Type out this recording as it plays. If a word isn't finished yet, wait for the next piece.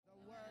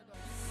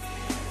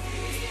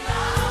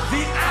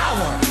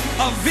power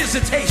of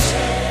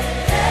visitation.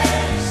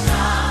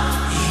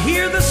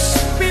 Hear the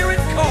Spirit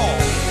call.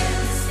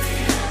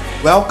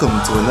 Welcome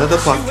to another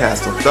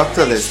podcast of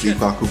Dr. Leslie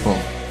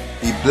Bakupong.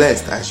 Be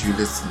blessed as you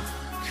listen.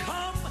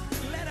 Come,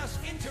 let us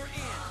enter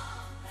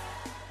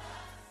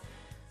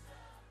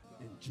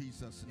in. In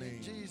Jesus' name.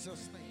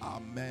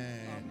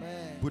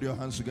 Amen. Put your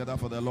hands together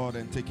for the Lord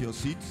and take your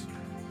seat.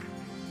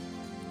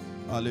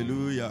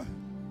 Hallelujah.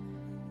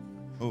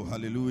 Oh,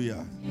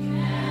 hallelujah.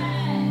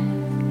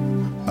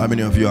 How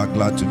many of you are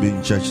glad to be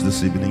in church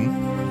this evening?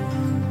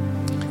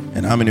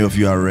 And how many of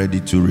you are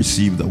ready to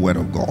receive the word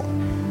of God?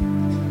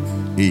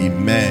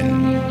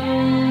 Amen.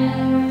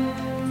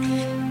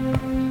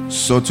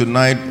 So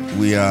tonight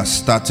we are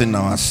starting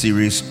our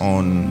series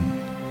on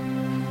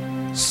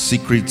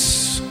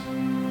secrets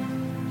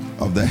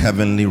of the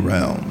heavenly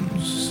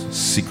realms.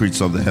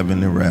 Secrets of the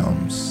heavenly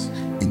realms.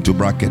 Into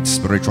brackets,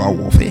 spiritual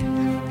warfare.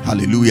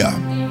 Hallelujah.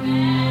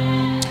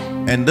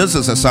 And this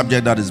is a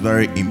subject that is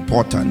very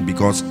important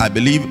because I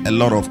believe a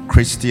lot of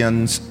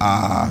Christians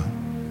are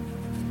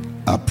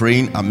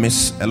praying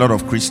amiss. A lot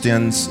of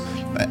Christians,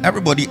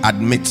 everybody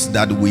admits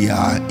that we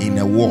are in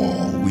a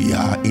war, we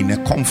are in a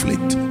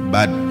conflict,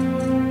 but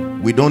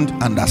we don't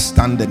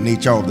understand the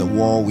nature of the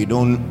war. We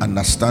don't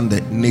understand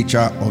the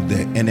nature of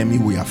the enemy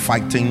we are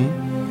fighting.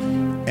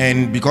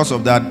 And because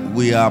of that,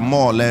 we are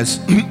more or less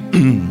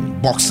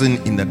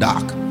boxing in the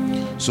dark.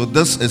 So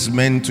this is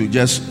meant to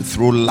just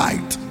throw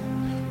light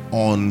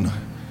on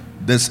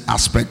this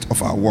aspect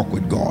of our walk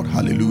with God.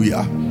 Hallelujah.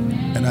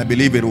 And I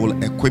believe it will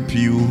equip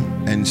you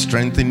and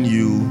strengthen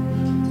you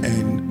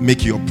and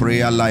make your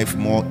prayer life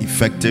more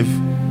effective.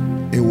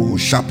 It will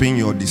sharpen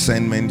your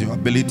discernment, your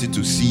ability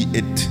to see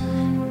it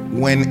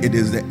when it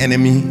is the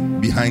enemy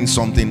behind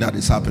something that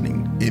is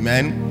happening.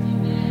 Amen.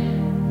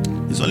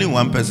 There's only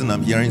one person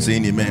I'm hearing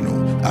saying amen.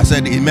 I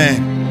said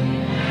amen.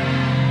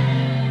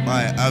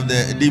 I have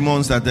the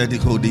demons started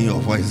decoding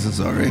your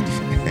voices already.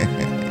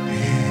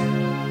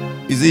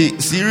 You see,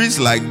 series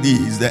like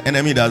these, the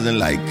enemy doesn't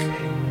like,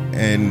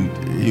 and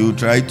you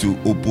try to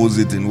oppose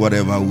it in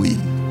whatever way.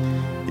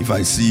 If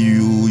I see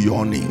you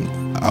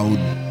yawning, I will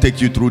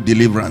take you through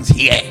deliverance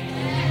here. It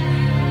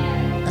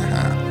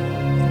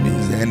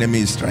means the enemy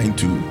is trying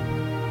to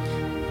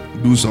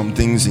do some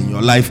things in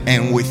your life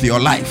and with your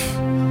life.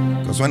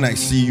 Because when I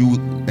see you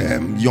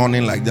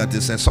yawning like that,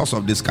 it's a source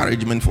of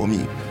discouragement for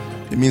me.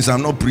 It means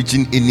I'm not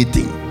preaching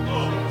anything.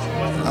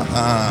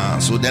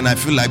 So then I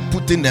feel like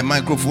putting the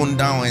microphone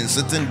down and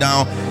sitting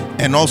down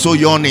and also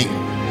yawning.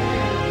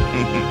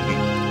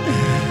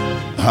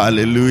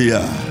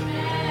 Hallelujah.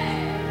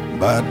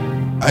 But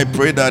I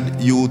pray that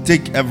you will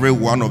take every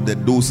one of the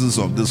doses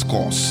of this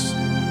course.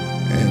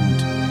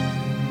 And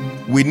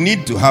we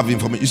need to have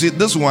information. You see,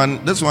 this one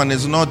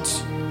is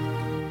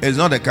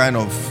not a kind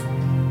of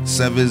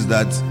service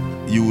that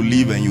you will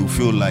leave and you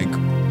feel like,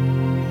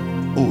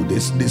 oh, they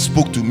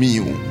spoke to me,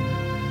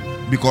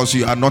 because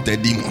you are not a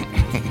demon.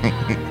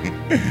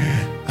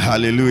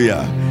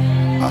 Hallelujah.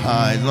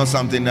 It's not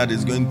something that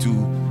is going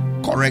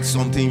to correct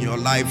something in your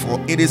life,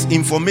 or it is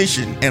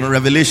information and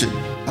revelation.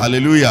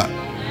 Hallelujah.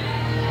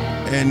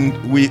 And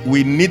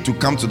we need to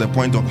come to the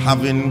point of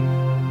having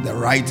the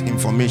right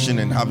information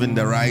and having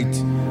the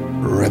right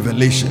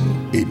revelation.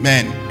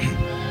 Amen.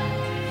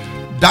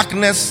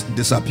 Darkness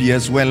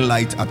disappears when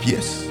light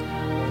appears,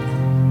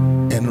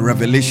 and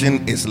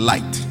revelation is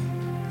light.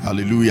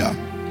 Hallelujah.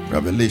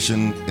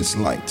 Revelation is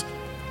light.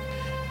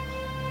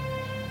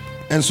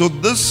 And so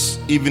this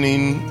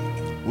evening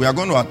we are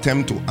going to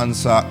attempt to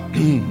answer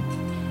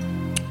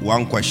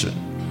one question.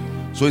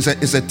 So it's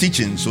a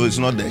teaching, so it's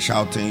not the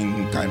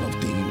shouting kind of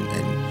thing,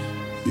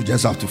 and you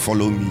just have to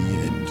follow me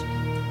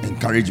and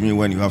encourage me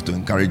when you have to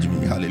encourage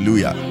me.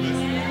 Hallelujah.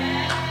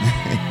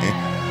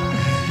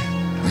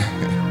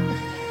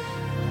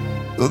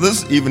 So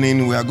this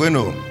evening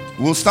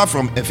we'll start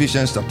from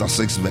Ephesians chapter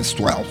 6 verse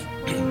 12.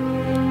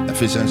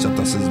 Ephesians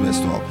chapter 6 verse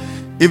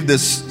 12. If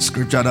this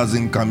scripture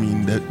doesn't come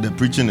in, the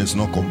preaching is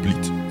not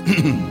complete.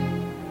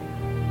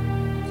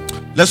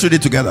 Let's read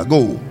it together.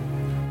 Go.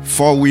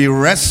 For we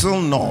wrestle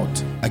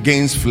not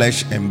against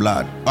flesh and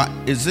blood.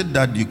 Is it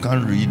that you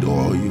can't read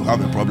or you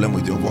have a problem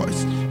with your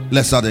voice?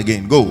 Let's start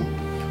again. Go.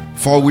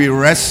 For we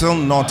wrestle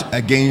not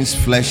against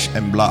flesh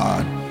and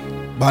blood,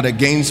 but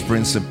against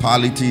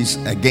principalities,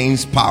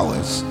 against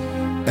powers,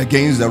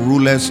 against the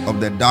rulers of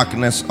the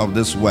darkness of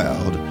this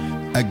world,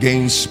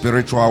 against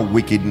spiritual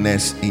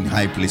wickedness in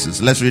high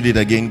places. Let's read it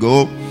again.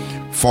 Go.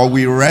 For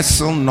we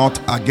wrestle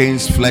not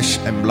against flesh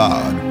and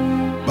blood,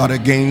 but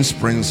against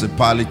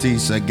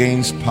principalities,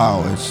 against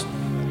powers,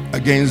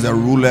 against the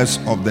rulers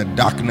of the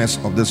darkness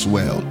of this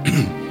world,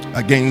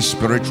 against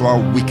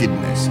spiritual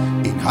wickedness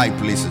in high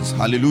places.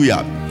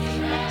 Hallelujah.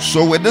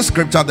 So with this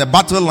scripture, the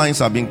battle lines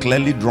have been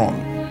clearly drawn,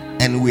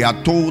 and we are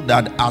told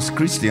that as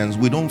Christians,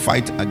 we don't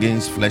fight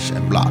against flesh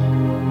and blood.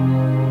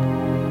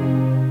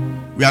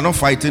 We are not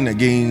fighting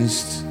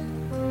against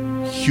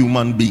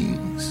human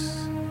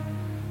beings,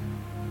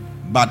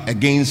 but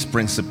against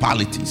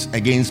principalities,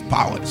 against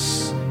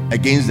powers,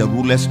 against the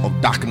rulers of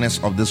darkness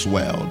of this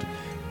world,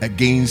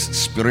 against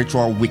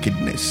spiritual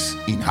wickedness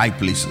in high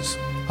places.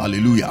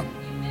 Hallelujah.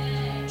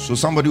 So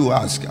somebody will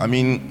ask,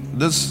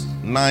 this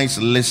nice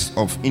list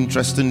of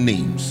interesting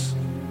names,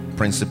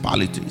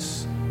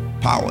 principalities,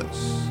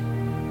 powers,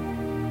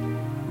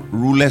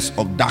 rulers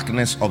of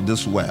darkness of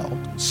this world,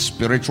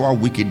 spiritual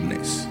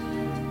wickedness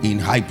in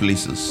high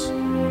places,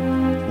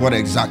 what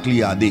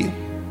exactly are they?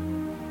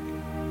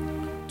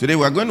 Today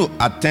we are going to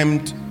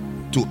attempt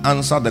to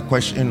answer the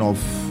question of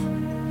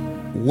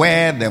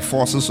where the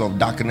forces of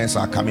darkness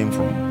are coming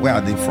from. Where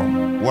are they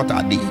from? What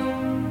are they?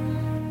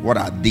 What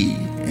are they?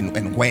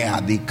 And where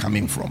are they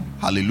coming from?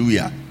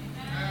 Hallelujah.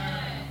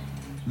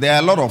 There are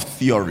a lot of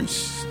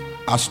theories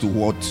as to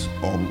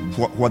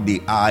what they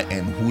are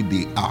and who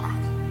they are.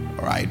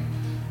 All right.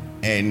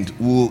 And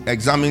we'll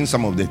examine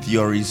some of the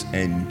theories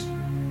and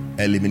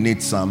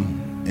eliminate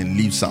some and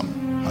leave some.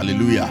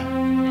 Hallelujah.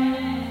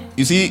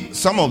 You see,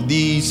 some of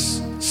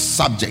these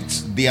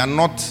subjects, they are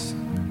not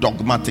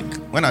dogmatic.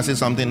 When I say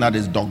something that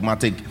is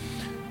dogmatic,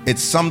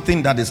 it's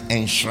something that is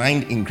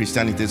enshrined in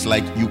Christianity. It's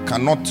like you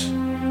cannot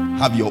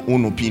have your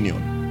own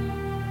opinion.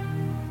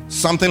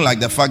 Something like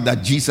the fact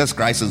that Jesus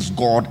Christ is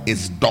God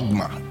is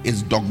dogma,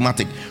 is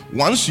dogmatic.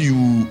 Once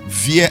you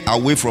veer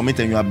away from it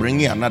and you are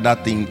bringing another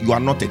thing, you are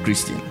not a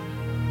Christian.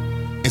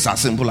 It's as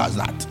simple as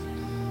that.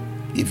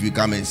 If you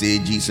come and say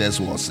Jesus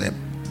was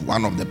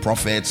one of the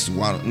prophets,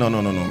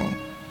 no.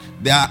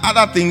 There are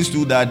other things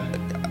too that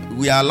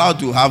we are allowed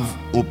to have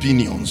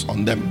opinions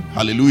on them.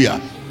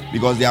 Hallelujah.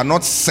 Because they are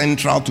not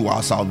central to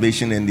our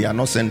salvation and they are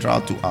not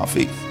central to our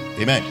faith.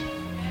 Amen.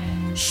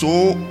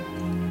 So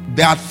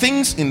there are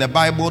things in the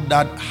Bible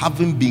that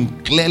haven't been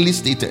clearly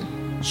stated.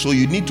 So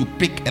you need to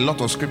pick a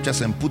lot of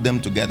scriptures and put them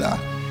together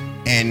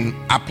and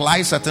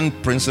apply certain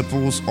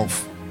principles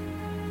of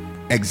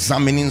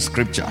examining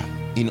scripture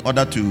in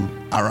order to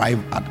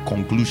arrive at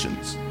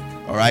conclusions.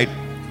 All right.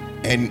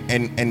 And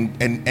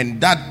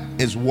that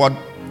is what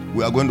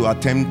we are going to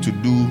attempt to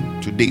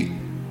do today.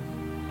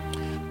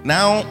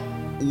 Now,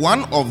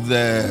 one of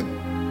the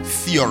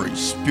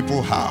theories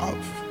people have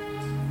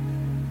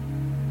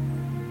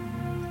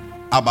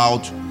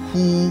about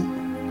who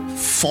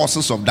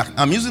forces of darkness,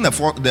 I'm using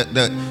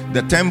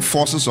the term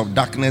forces of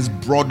darkness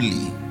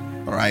broadly,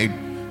 all right?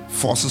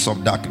 Forces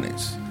of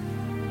darkness.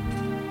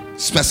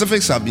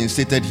 Specifics have been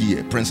stated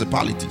here: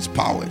 principalities,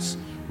 powers,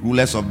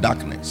 rulers of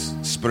darkness,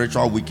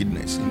 spiritual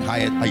wickedness in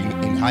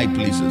high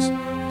places.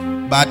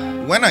 But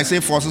when I say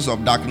forces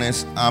of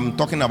darkness, I'm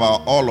talking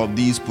about all of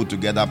these put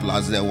together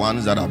plus the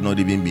ones that have not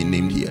even been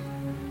named here.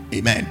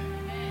 Amen.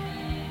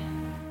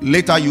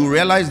 Later you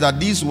realize that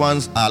these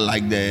ones are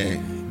like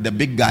the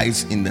big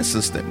guys in the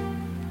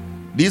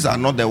system. These are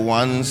not the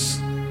ones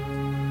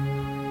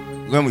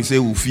when we say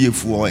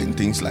ufiefu and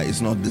things like, it's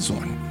not this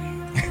one.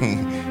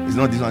 It's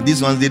not this one.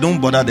 These ones, they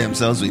don't bother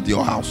themselves with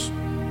your house.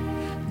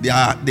 They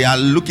are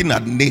looking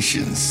at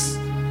nations.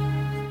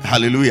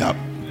 Hallelujah.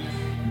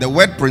 The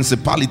word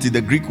principality,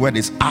 the Greek word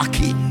is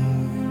arche.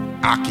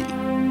 Arche.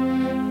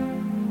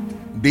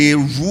 They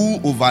rule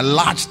over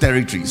large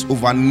territories,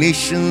 over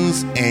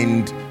nations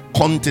and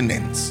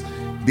continents.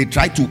 They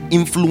try to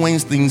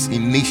influence things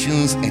in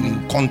nations and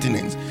in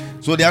continents.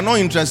 So they are not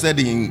interested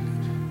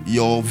in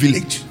your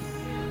village.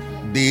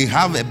 They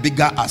have a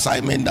bigger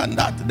assignment than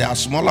that. There are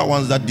smaller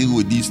ones that deal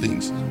with these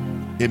things.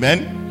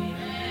 Amen.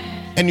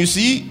 And you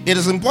see, it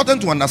is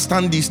important to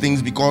understand these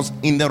things because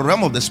in the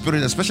realm of the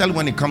spirit, especially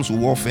when it comes to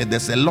warfare,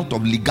 there's a lot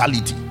of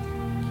legality.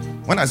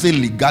 When I say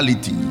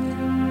legality,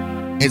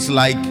 it's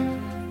like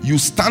you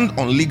stand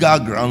on legal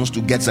grounds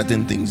to get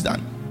certain things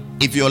done.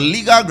 If your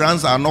legal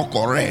grounds are not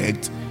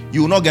correct,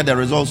 you will not get the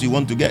results you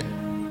want to get.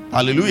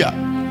 Hallelujah.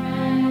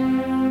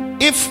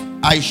 If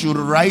I should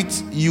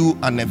write you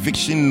an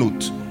eviction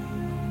note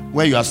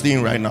where you are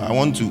staying right now, I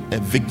want to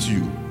evict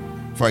you.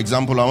 For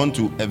example, I want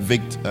to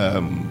evict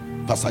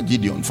Pastor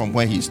Gideon from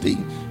where he's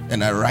staying,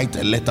 and I write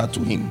a letter to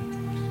him.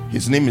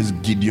 His name is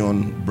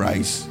Gideon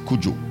Bryce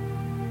Kujo.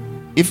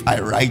 If I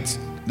write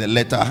the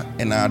letter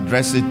and I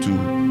address it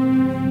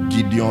to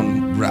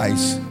Gideon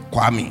Bryce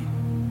Kwame,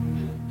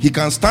 he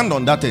can stand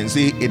on that and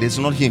say it is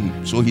not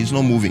him, so he's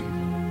not moving.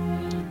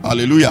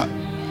 Hallelujah.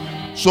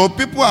 So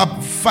people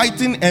are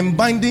fighting and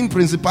binding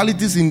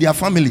principalities in their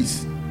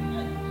families.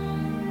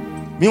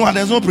 Meanwhile,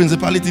 there's no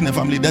principality in the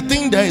family. The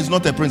thing there is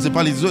not a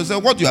principality. So say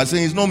what you are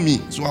saying is not me,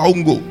 so I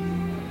won't go.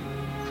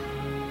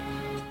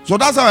 So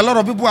that's how a lot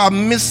of people are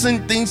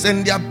missing things,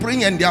 and they are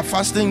praying and they are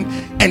fasting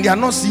and they are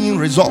not seeing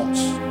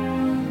results.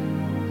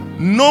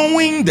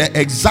 Knowing the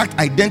exact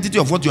identity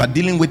of what you are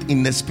dealing with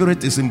in the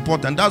spirit is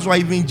important. That's why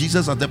even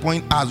Jesus at the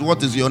point asked,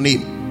 what is your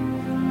name?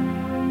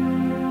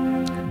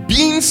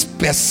 Being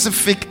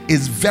specific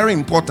is very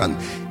important.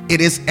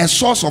 It is a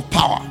source of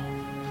power.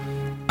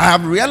 I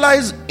have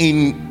realized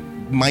in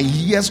my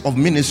years of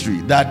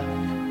ministry that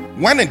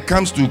when it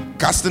comes to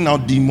casting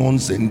out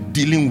demons and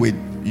dealing with,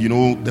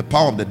 the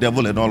power of the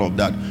devil and all of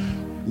that,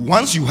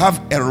 once you have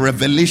a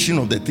revelation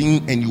of the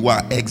thing and you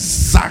are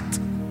exact,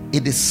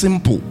 it is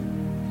simple.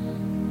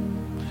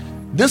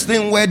 This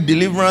thing where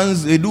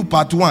deliverance, they do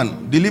part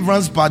 1,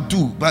 deliverance part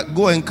 2, but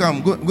go and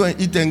come, go and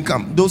eat and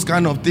come. Those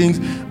kind of things.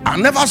 I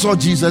never saw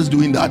Jesus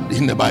doing that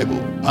in the Bible.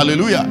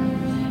 Hallelujah.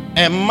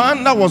 A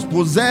man that was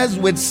possessed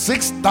with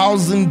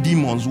 6,000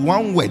 demons,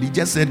 one word, he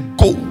just said,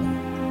 go.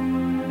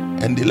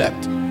 And they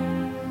left.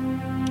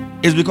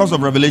 It's because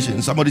of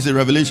revelation. Somebody say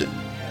revelation.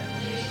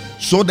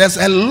 So there's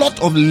a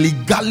lot of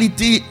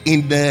legality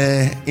in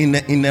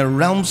the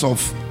realms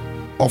of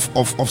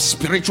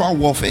spiritual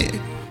warfare.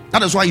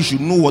 That is why you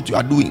should know what you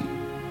are doing.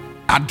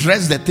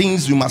 Address the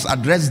things you must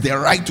address the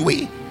right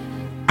way.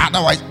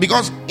 Otherwise,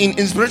 because in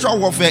spiritual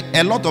warfare,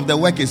 a lot of the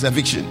work is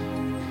eviction.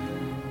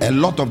 A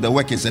lot of the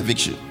work is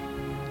eviction.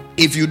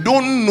 If you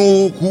don't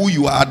know who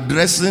you are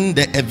addressing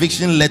the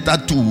eviction letter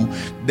to,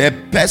 the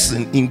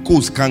person in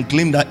quotes can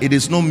claim that it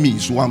is not me,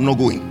 so I'm not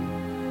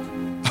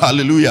going.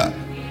 Hallelujah.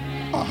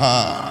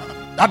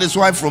 That is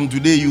why from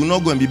today you're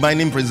not going to be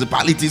binding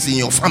principalities in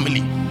your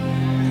family,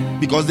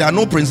 because there are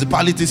no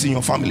principalities in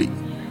your family.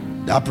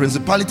 There are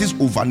principalities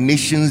over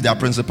nations. There are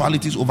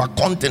principalities over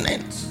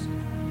continents.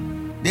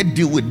 They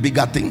deal with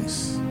bigger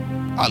things.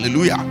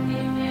 Hallelujah.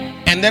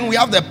 And then we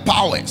have the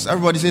powers.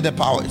 Everybody say the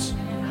powers.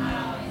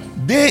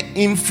 They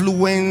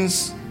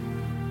influence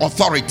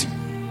authority.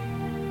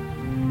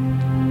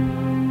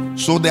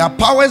 So there are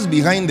powers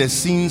behind the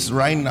scenes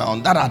right now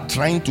that are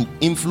trying to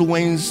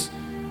influence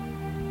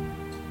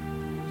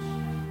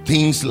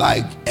things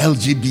like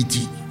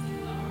LGBT.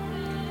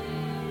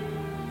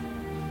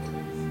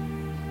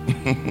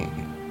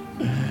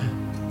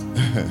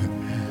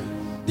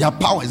 Their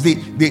powers, they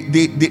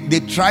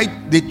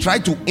try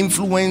to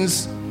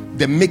influence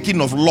the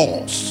making of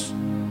laws,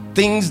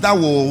 things that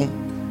will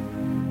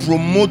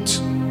promote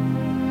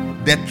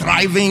the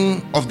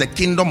thriving of the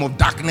kingdom of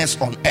darkness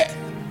on earth.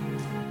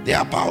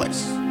 Their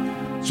powers.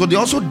 So they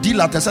also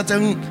deal at a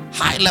certain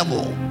high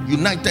level.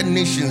 United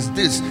Nations,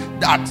 this,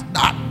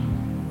 that.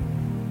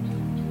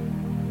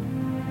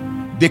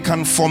 They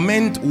can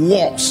foment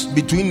wars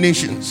between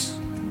nations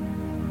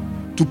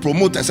to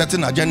promote a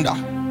certain agenda.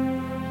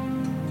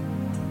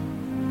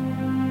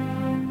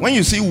 When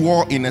you see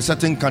war in a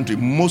certain country,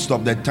 most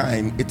of the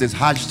time it is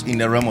hatched in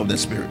the realm of the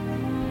spirit.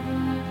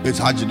 It's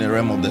hatched in the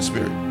realm of the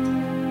spirit.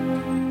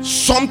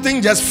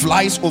 Something just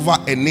flies over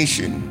a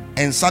nation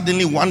and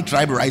suddenly one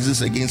tribe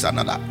rises against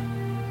another.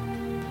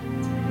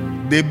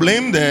 They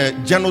blame the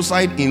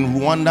genocide in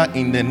Rwanda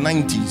in the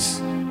 90s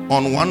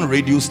on one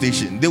radio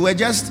station. They were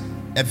just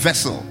a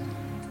vessel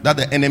that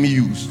the enemy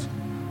used.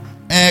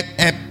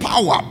 A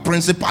power,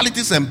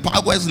 principalities and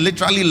powers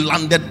literally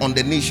landed on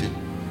the nation.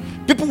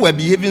 People were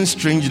behaving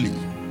strangely.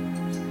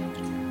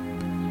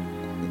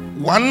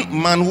 One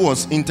man who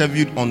was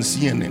interviewed on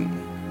CNN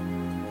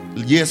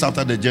years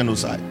after the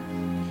genocide,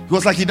 he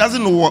was like, he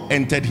doesn't know what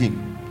entered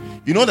him.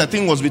 You know, the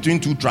thing was between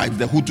two tribes,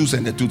 the Hutus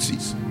and the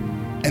Tutsis,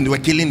 and they were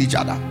killing each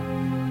other.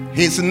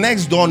 His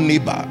next door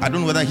neighbor, I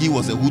don't know whether he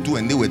was a Hutu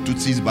and they were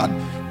Tutsis, but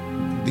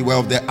they were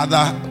of the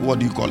other, what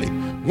do you call it?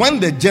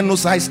 When the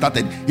genocide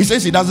started, he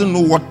says he doesn't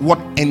know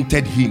what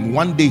entered him.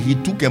 One day he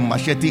took a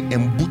machete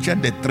and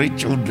butchered the 3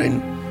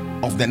 children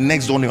of the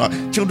next door neighbor.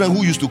 Children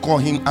who used to call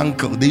him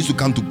uncle. They used to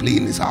come to play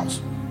in his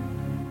house.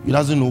 He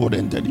doesn't know what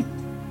entered him.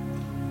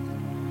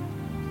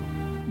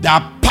 There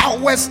are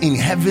powers in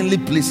heavenly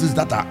places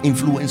that are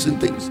influencing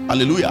things.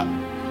 Hallelujah.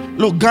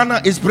 Look,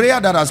 Ghana is prayer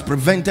that has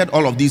prevented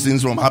all of these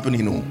things from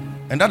happening. No?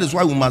 And that is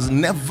why we must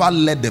never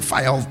let the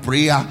fire of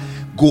prayer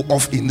go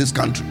off in this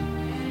country,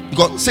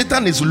 because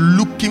Satan is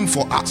looking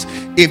for us.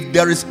 If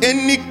there is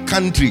any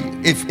country,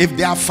 if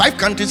there are 5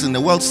 countries in the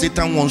world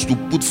Satan wants to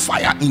put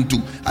fire into,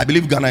 I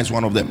believe Ghana is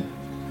one of them,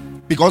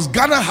 because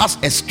Ghana has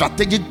a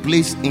strategic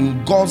place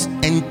in God's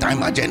end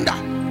time agenda.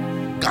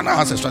 Ghana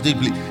has a strategic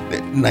place.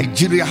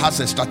 Nigeria has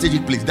a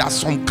strategic place. There are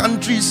some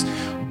countries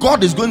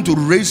God is going to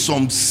raise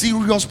some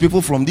serious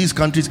people from these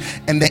countries,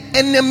 and the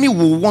enemy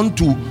will want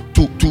to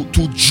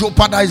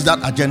jeopardize that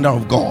agenda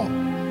of God.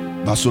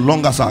 But so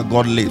long as our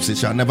God lives, it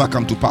shall never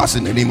come to pass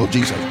in the name of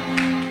Jesus.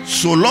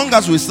 So long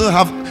as we still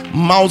have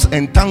mouths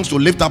and tongues to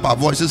lift up our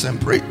voices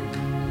and pray,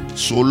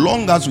 so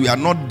long as we are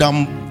not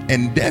dumb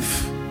and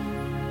deaf,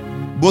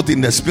 both in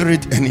the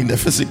spirit and in the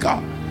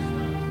physical,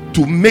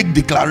 to make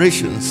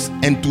declarations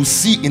and to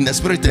see in the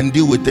spirit and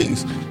deal with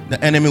things, the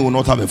enemy will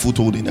not have a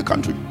foothold in the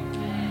country.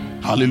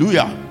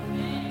 Hallelujah.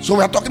 So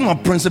we are talking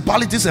about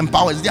principalities and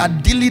powers. They are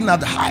dealing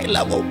at high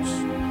levels.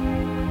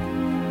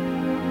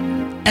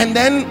 And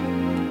then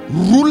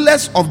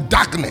rulers of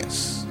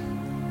darkness,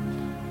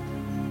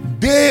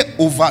 they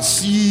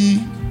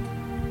oversee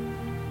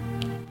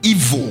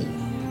evil,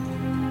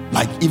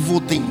 like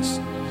evil things.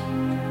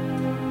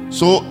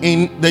 So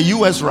in the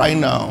US right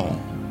now,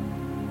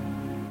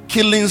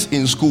 killings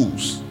in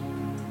schools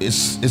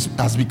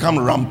has become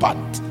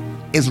rampant.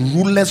 It's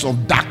rulers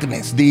of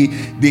darkness. They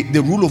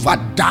rule over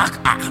dark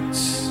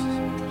arts.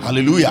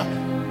 Hallelujah.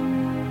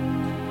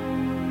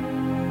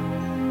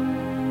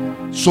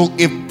 So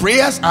if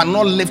prayers are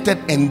not lifted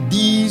and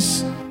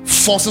these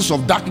forces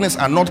of darkness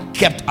are not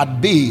kept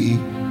at bay,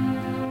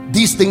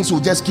 these things will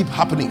just keep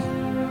happening.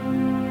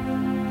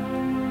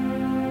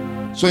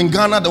 So in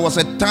Ghana, there was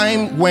a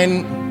time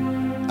when,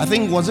 I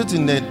think, was it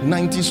in the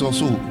 90s or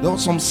so, there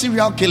was some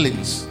serial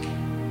killings.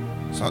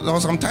 So there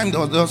was some time,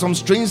 there was some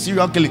strange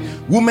serial killing.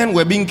 Women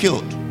were being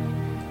killed.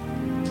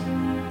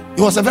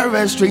 It was a very,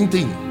 very strange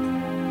thing.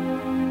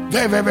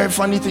 Very, very, very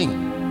funny thing.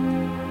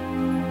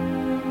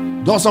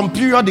 There was some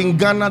period in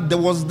Ghana, there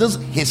was this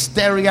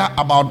hysteria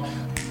about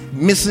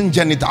missing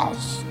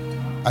genitals.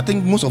 I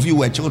think most of you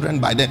were children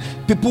by then.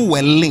 People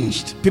were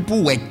lynched.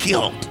 People were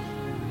killed.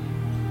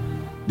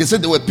 They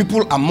said there were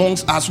people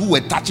amongst us who were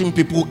touching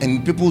people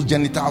and people's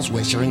genitals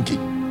were shrinking.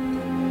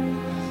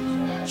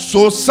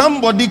 So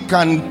somebody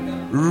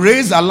can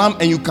raise alarm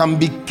and you can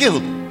be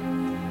killed.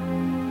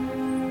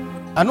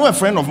 I know a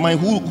friend of mine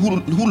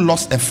who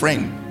lost a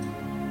friend.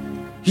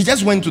 He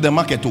just went to the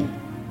market too.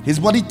 His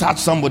body touched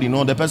somebody.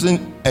 The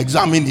person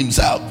examined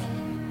himself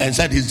and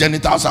said his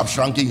genitals have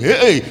shrunken.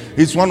 Hey,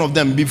 it's one of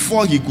them.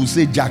 Before he could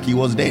say Jack, he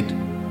was dead.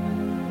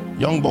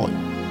 Young boy.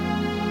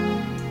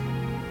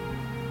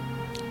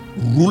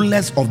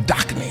 Rulers of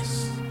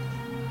darkness.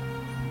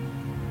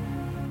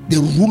 They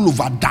rule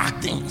over dark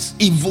things,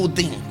 evil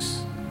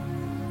things.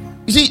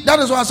 You see, that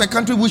is why as a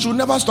country we should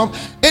never stop.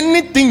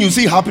 Anything you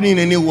see happening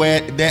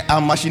anywhere, there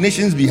are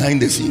machinations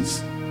behind the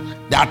scenes.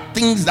 There are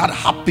things that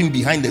happen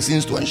behind the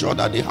scenes to ensure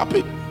that they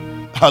happen.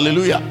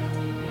 Hallelujah.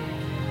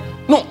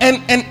 No,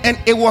 and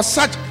it was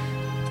such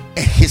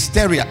a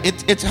hysteria.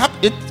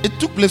 It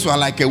took place for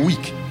like a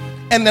week.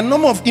 And the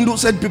number of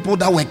innocent people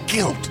that were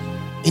killed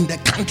in the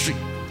country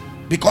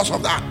because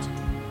of that.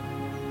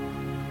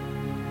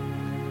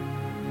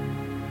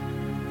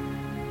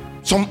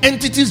 Some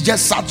entities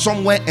just sat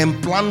somewhere and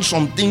planned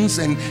some things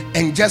and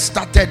just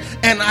started.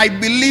 And I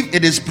believe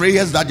it is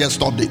prayers that just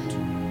stopped it.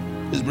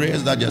 It's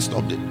prayers that just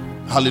stopped it.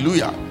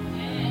 Hallelujah.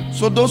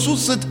 So those who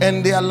sit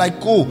and they are like,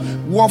 oh,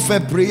 warfare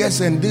prayers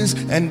and this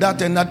and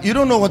that and that, you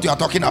don't know what you are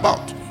talking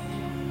about.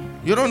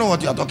 You don't know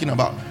what you are talking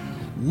about.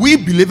 We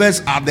believers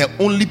are the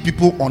only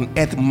people on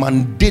earth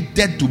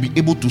mandated to be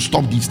able to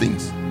stop these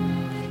things.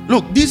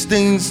 Look, these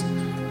things,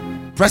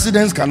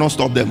 presidents cannot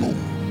stop them.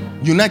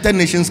 United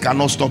Nations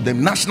cannot stop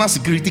them. National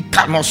security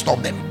cannot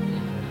stop them.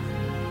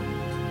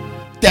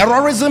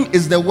 Terrorism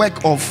is the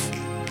work of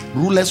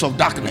rulers of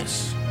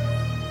darkness.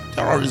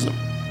 Terrorism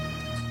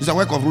is the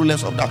work of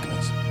rulers of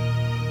darkness.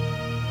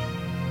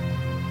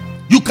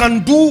 You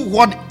can do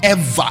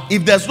whatever.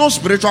 If there's no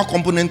spiritual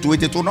component to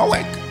it, it will not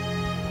work.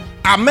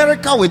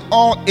 America, with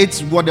all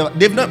its whatever,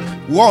 they've not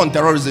war on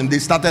terrorism. They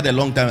started a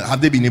long time.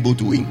 Have they been able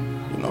to win?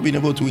 They've not been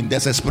able to win.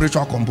 There's a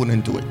spiritual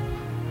component to it.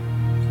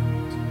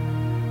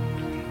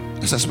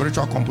 There's a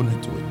spiritual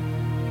component to it.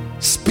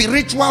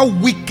 Spiritual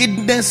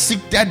wickedness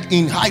seated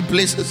in high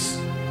places.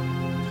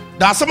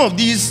 There are some of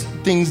these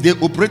things they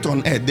operate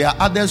on earth. There are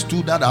others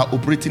too that are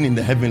operating in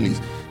the heavenlies.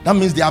 That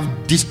means they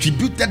have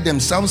distributed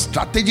themselves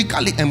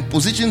strategically and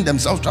positioned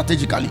themselves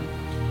strategically.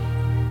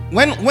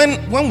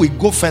 When we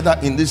go further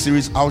in this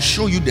series, I'll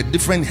show you the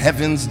different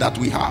heavens that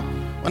we have.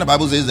 When the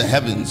Bible says the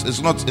heavens,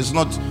 it's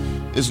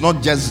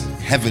not just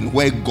heaven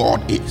where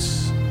God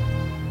is.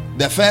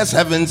 The first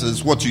heavens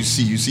is what you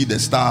see. You see the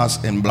stars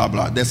and blah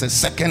blah. There's a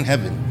second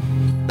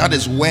heaven. That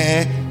is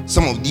where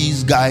some of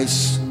these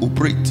guys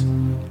operate.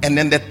 And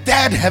then the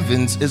third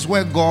heavens is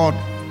where God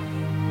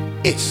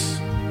is.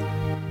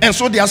 And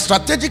so they are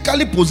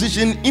strategically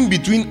positioned in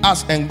between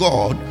us and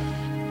God.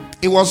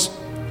 It was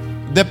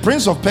the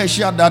prince of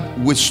Persia that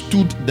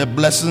withstood the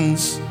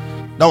blessings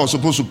that was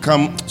supposed to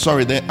come.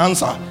 The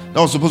answer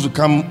that was supposed to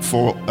come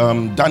for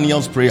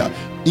Daniel's prayer.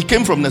 It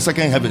came from the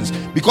second heavens.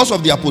 Because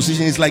of their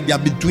position, it's like they are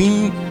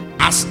between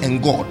us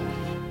and God.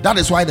 That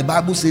is why the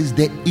Bible says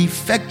the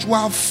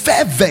effectual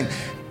fervent.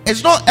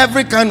 It's not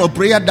every kind of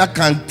prayer that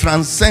can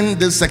transcend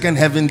the second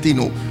heaven thing.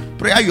 No.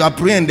 Prayer you are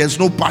praying, there's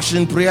no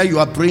passion. Prayer you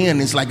are praying,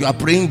 and it's like you are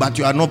praying, but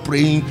you are not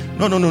praying.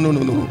 No.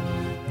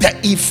 The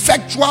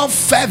effectual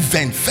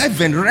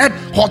fervent, red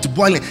hot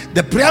boiling.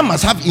 The prayer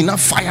must have enough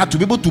fire to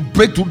be able to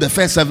break through the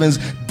first heavens,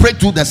 break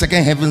through the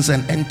second heavens,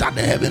 and enter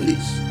the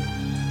heavenlies.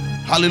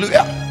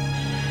 Hallelujah.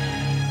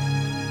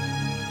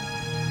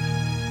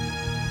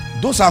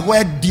 Those are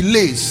where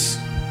delays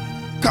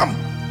come.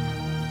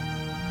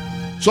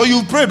 So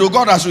you prayed, oh,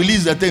 God has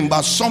released the thing,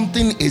 but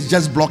something is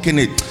just blocking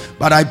it.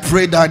 But I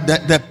pray that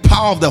the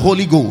power of the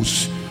Holy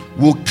Ghost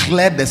will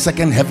clear the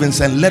second heavens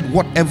and let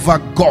whatever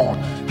God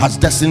has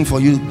destined for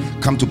you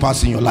come to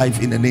pass in your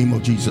life in the name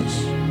of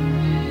Jesus.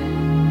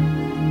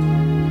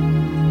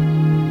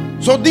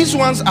 So these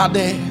ones are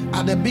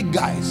the big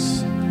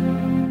guys.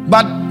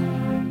 But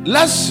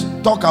let's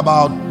talk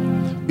about,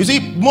 you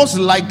see, most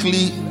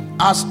likely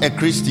as a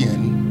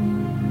Christian,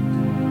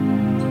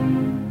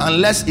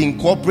 unless in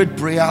corporate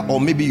prayer, or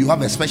maybe you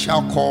have a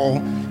special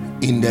call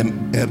in the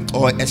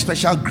or a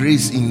special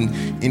grace in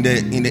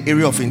the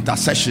area of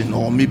intercession,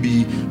 or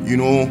maybe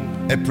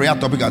a prayer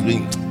topic has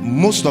been,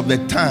 most of the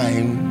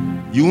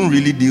time you won't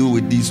really deal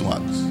with these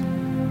ones.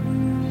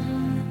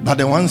 But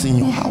the ones in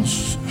your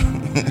house,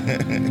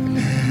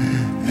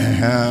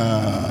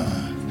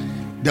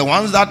 the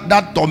ones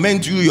that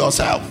torment you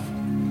yourself,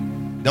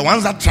 the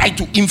ones that try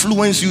to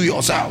influence you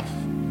yourself.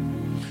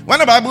 When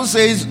the Bible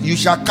says you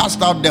shall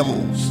cast out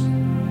devils,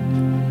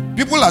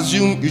 people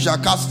assume you shall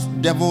cast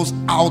devils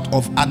out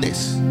of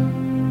others.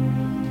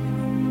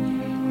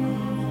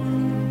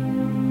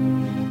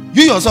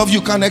 You yourself,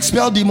 you can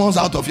expel demons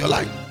out of your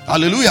life.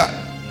 Hallelujah.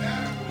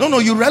 No,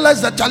 you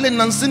realize that challenge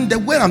and sin, the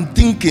way I'm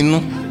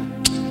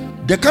thinking,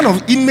 the kind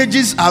of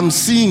images I'm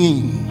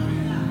seeing,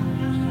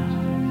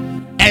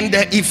 and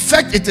the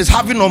effect it is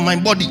having on my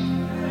body.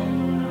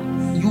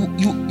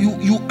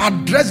 You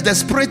address the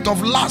spirit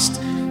of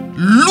lust.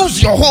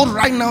 Lose your hold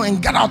right now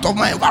and get out of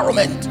my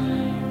environment.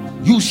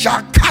 You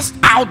shall cast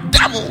out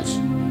devils.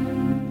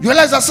 You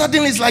realize that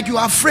suddenly it's like you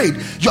are afraid.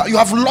 You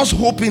have lost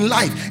hope in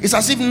life. It's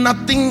as if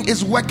nothing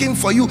is working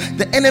for you.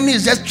 The enemy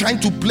is just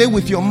trying to play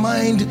with your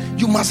mind.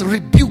 You must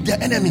rebuke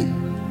the enemy.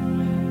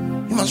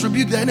 You must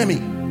rebuke the enemy.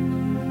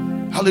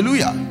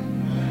 Hallelujah.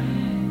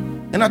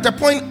 And at the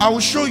point, I will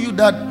show you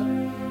that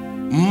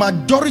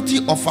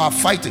majority of our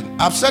fighting,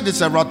 I've said it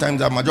several times,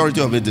 that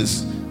majority of it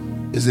is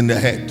in the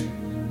head.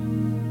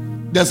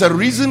 There's a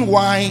reason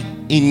why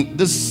in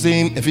this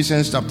same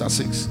Ephesians chapter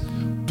 6,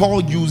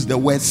 Paul used the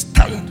word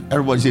stand.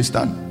 Everybody say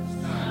stand.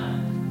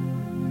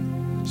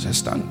 Say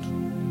stand.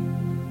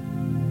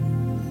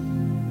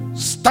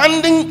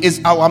 Standing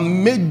is our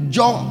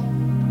major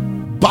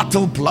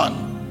battle plan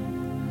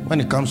when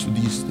it comes to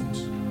these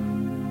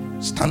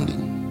things.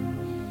 Standing.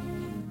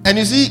 And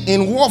you see,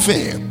 in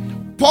warfare,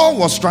 Paul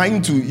was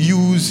trying to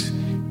use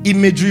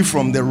imagery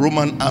from the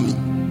Roman army.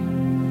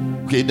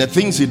 Okay, the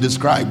things he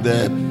described,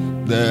 the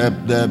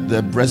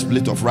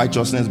breastplate of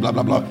righteousness, blah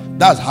blah blah.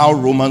 That's how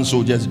Roman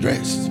soldiers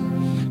dressed.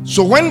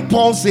 So when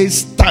Paul says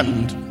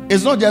stand,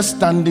 it's not just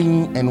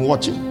standing and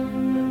watching.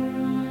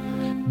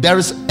 There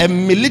is a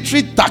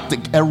military tactic,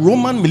 a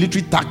Roman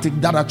military tactic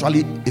that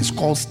actually is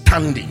called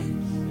standing.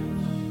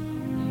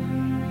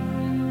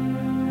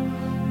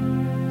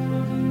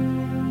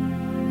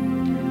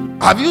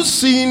 Have you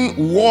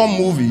seen war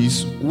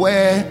movies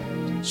where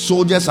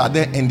soldiers are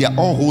there and they are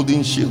all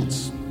holding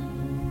shields?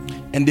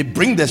 And they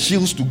bring the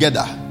shields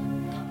together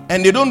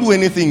and they don't do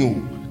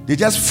anything. They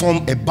just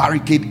form a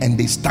barricade and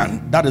they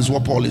stand. That is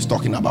what Paul is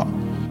talking about.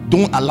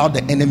 Don't allow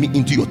the enemy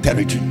into your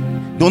territory.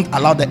 Don't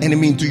allow the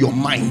enemy into your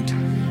mind.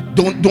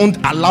 Don't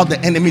allow the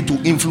enemy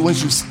to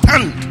influence you.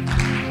 Stand.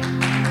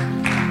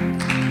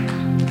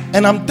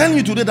 And I'm telling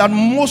you today that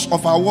most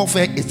of our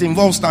warfare is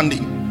involved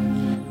standing.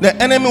 The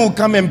enemy will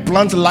come and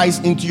plant lies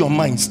into your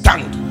mind.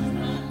 Stand.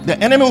 The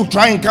enemy will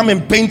try and come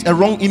and paint a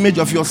wrong image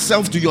of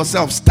yourself to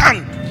yourself.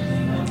 Stand.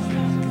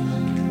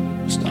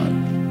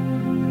 Stand.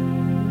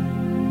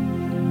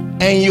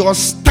 And your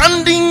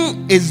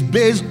standing is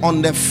based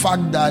on the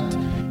fact that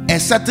a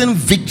certain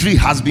victory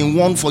has been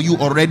won for you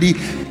already,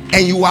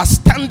 and you are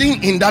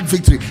standing in that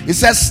victory. It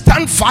says,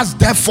 stand fast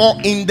therefore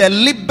in the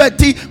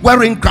liberty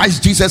wherein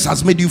Christ Jesus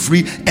has made you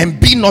free, and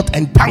be not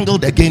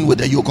entangled again with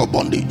the yoke of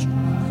bondage.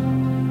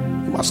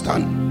 You must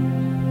stand.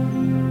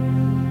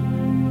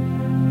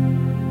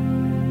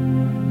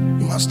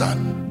 You must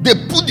stand. They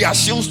put their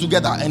shields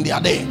together and they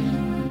are there.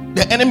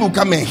 The enemy will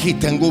come and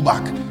hit and go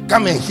back.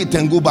 Come and hit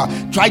and go back.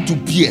 Try to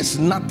pierce.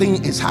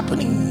 Nothing is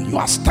happening. You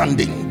are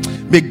standing.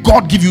 May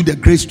God give you the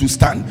grace to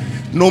stand.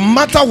 No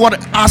matter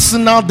what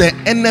arsenal the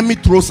enemy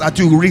throws at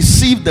you,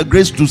 receive the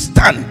grace to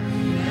stand.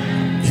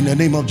 In the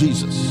name of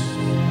Jesus.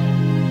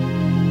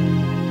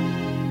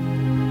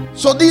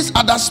 So these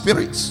other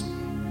spirits,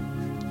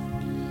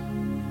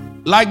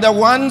 like the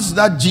ones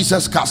that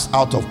Jesus cast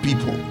out of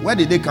people, where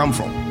did they come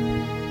from?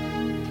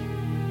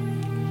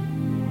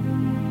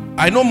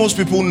 I know most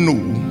people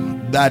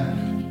know that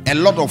a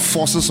lot of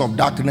forces of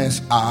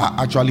darkness are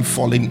actually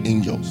fallen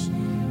angels,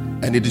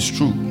 and it is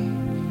true.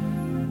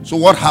 So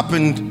what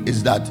happened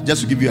is that,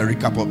 just to give you a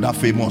recap of that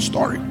famous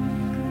story,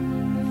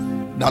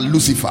 that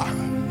Lucifer,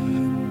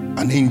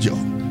 an angel,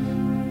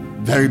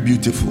 very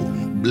beautiful,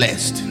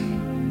 blessed,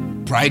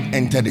 pride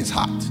entered his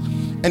heart.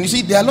 And you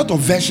see, there are a lot of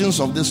versions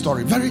of this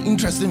story, very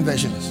interesting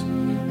versions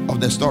of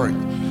the story.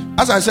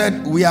 As I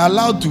said, we are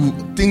allowed to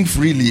think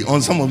freely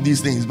on some of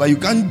these things, but you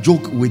can't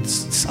joke with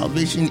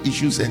salvation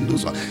issues and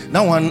those ones.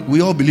 That one,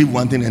 we all believe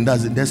one thing, and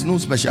that's it. There's no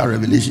special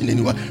revelation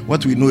anywhere.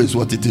 What we know is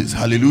what it is.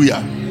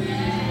 Hallelujah.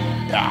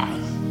 Yeah.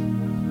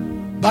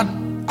 But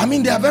I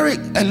mean, there are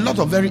a lot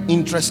of very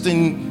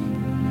interesting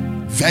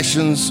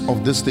versions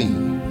of this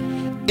thing.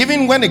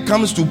 Even when it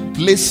comes to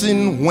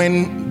placing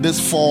when this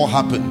fall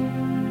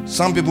happened,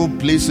 some people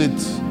place it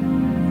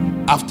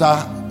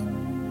after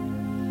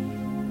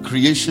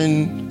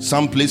creation,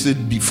 some place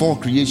it before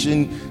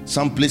creation,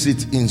 some place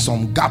it in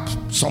some gap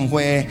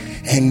somewhere,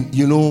 and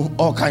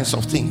all kinds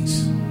of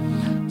things.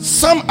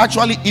 Some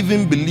actually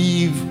even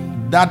believe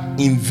that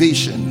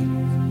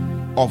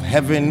invasion of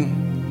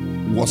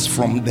heaven was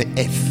from the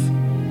earth.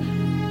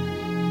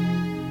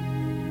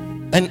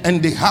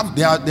 And there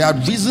are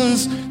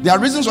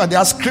reasons why there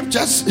are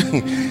scriptures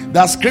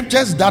there are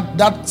scriptures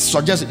that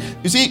suggest it.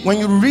 You see, when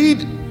you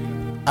read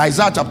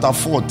Isaiah chapter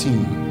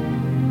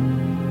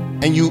 14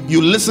 and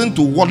you listen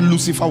to what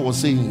Lucifer was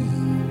saying,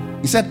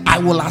 he said, I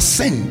will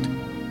ascend.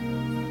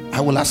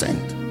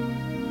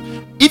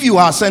 If you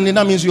are ascending,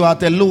 that means you are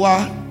at a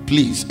lower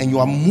place and you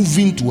are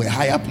moving to a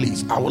higher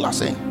place, I will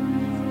ascend.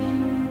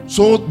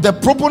 So the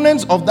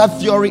proponents of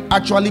that theory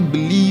actually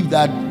believe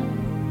that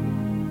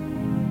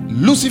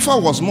Lucifer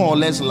was more or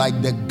less like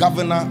the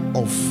governor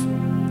of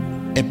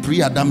a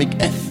pre-Adamic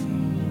earth.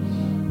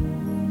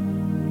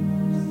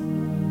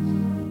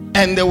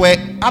 And there were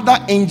other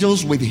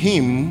angels with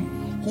him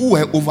who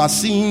were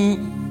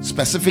overseeing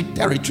specific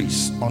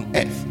territories on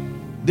earth.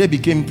 They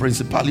became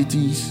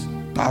principalities,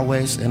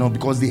 powers,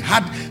 because they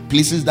had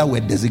places that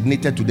were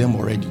designated to them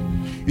already.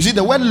 You see,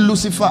 the word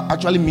Lucifer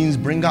actually means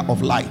bringer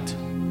of light.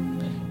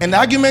 And the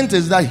argument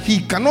is that he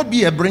cannot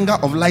be a bringer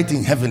of light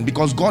in heaven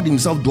because God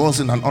himself dwells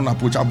in an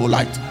unapproachable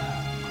light.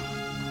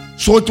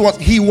 So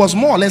he was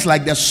more or less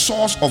like the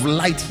source of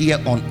light here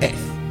on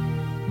earth,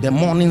 the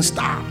morning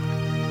star.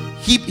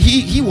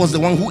 He was the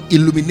one who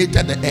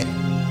illuminated the earth.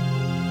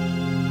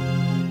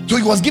 So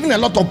he was given a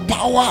lot of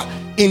power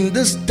in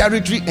this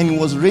territory, and he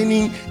was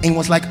reigning, and he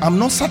was like, I'm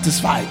not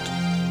satisfied.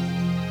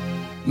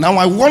 Now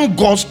I want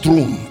God's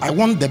throne. I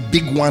want the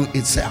big one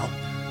itself.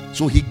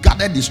 So he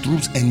gathered his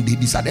troops and they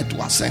decided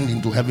to ascend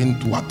into heaven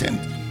to attend.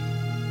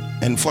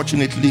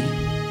 Unfortunately,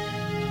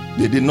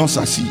 they did not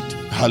succeed.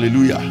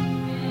 Hallelujah.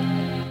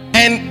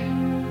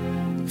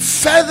 And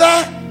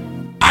further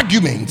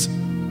argument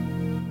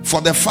for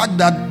the fact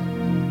that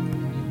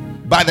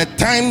by the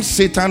time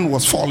Satan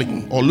was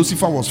falling, or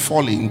Lucifer was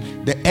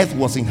falling, the earth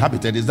was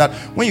inhabited, is that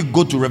when you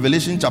go to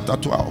Revelation chapter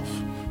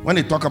 12, when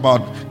they talk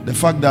about the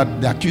fact that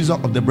the accuser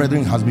of the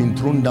brethren has been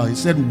thrown down, he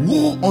said,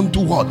 woe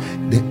unto what?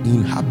 The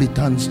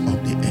inhabitants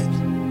of the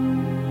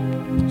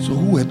earth. So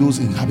who were those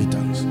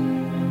inhabitants?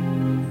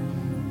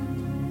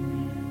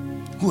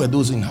 Who are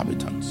those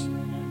inhabitants?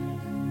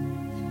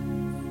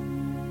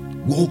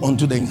 Woe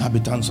unto the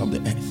inhabitants of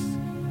the earth,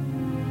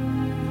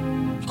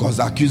 because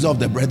the accuser of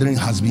the brethren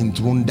has been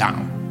thrown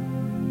down.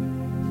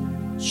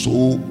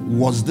 So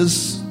was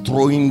this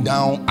throwing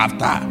down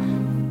after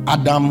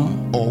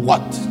Adam or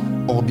what?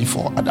 Or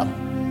before Adam?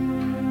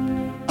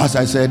 As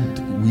I said,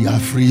 we are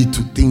free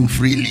to think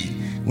freely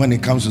when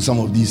it comes to some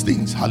of these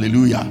things.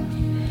 Hallelujah.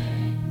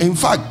 In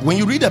fact, when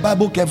you read the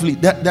Bible carefully,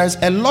 there's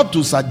a lot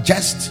to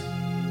suggest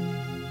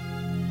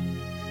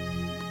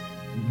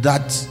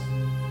that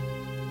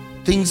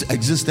things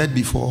existed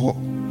before.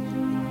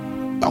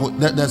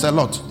 There's a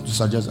lot to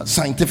suggest that,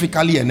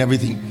 scientifically and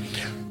everything.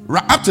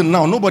 Up to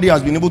now, nobody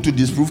has been able to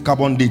disprove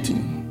carbon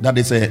dating. That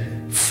is a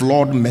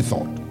flawed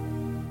method.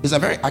 It's a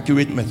very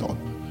accurate method.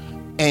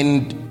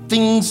 And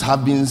things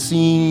have been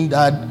seen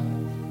that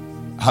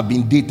have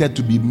been dated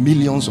to be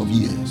millions of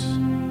years.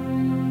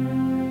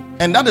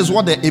 And that is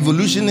what the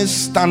evolutionists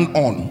stand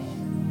on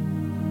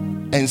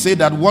and say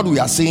that what we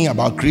are saying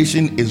about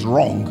creation is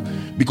wrong,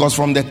 because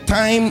from the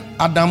time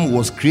Adam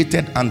was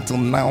created until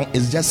now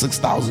is just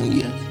 6,000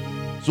 years.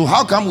 So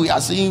how come we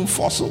are seeing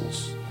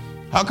fossils?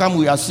 How come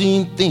we are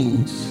seeing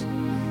things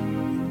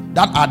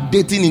that are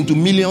dating into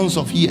millions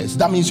of years?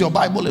 That means your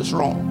Bible is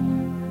wrong.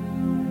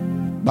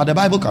 But the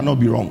Bible cannot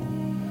be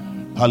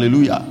wrong.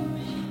 Hallelujah.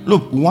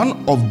 Look,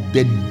 one of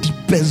the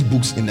deepest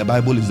books in the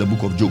Bible is the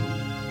book of Job.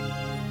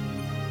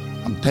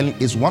 I'm telling you,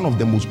 it's one of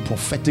the most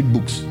prophetic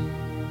books.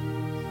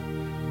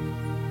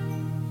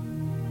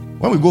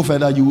 When we go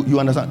further, you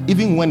understand,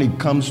 even when it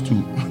comes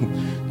to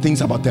things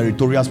about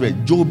territorial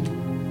spread, Job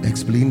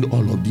explained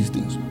all of these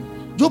things.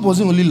 Job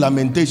wasn't only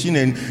lamentation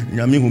and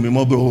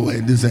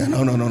this.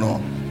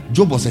 No.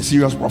 Job was a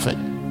serious prophet.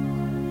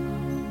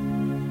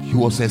 He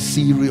was a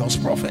serious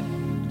prophet.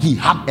 He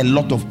had a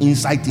lot of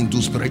insight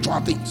into spiritual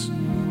things.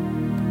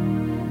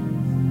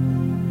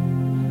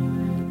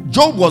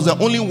 Job was the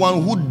only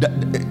one who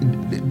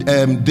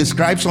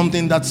described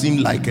something that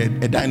seemed like a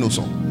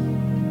dinosaur.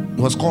 It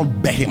was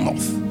called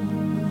Behemoth.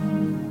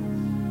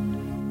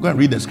 Go and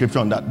read the scripture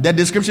on that. The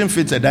description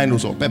fits a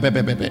dinosaur.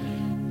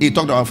 He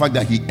talked about the fact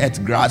that he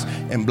ate grass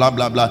and blah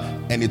blah blah,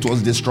 and it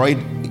was destroyed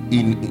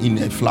in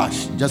a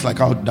flash, just like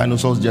how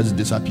dinosaurs just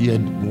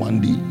disappeared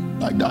one day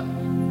like that.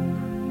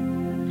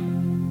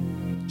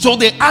 So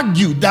they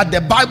argue that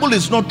the Bible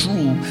is not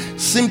true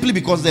simply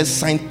because there's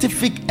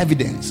scientific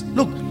evidence.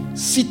 Look,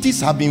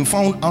 cities have been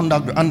found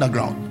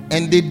underground,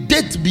 and they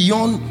date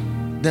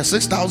beyond the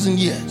 6,000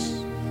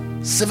 years.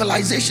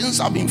 Civilizations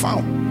have been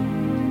found.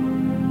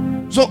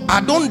 So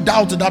I don't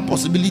doubt that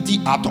possibility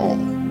at all.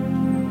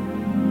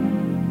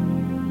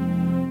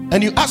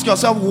 And you ask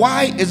yourself,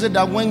 why is it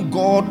that when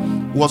God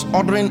was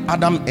ordering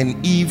Adam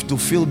and Eve to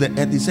fill the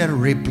earth, he said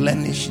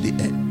replenish the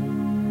earth?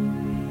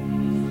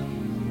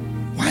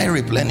 Why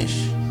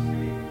replenish?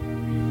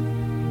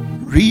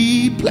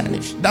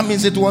 Replenish. That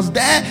means it was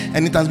there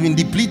and it has been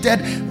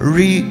depleted.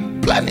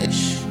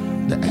 Replenish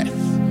the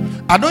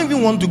earth. I don't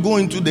even want to go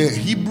into the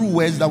Hebrew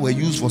words that were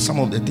used for some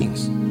of the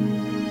things,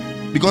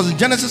 because in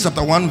Genesis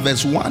chapter 1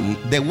 verse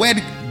 1, the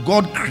word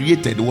God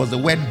created was the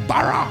word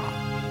bara.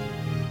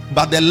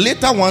 But the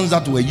later ones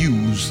that were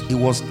used, it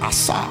was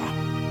asa.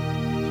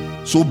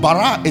 So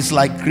bara is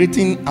like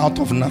creating out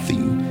of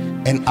nothing,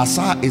 and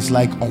asa is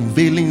like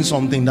unveiling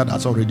something that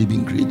has already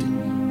been created.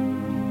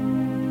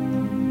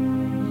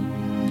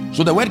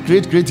 So the word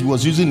create he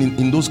was using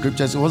in those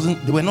scriptures,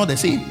 they were not the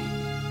same.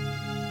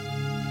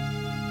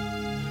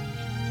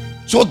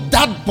 So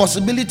that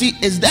possibility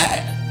is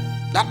there.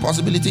 That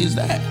possibility is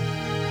there.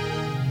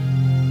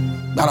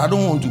 But I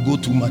don't want to go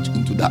too much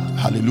into that.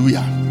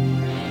 Hallelujah.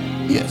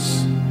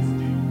 Yes.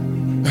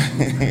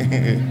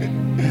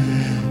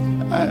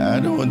 I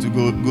don't want to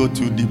go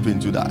too deep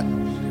into that.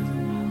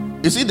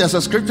 You see, there's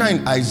a scripture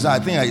in Isaiah, I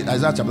think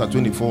Isaiah chapter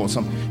 24 or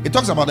something. It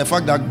talks about the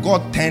fact that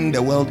God turned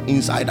the world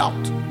inside out.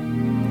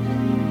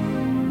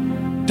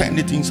 Turned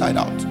it inside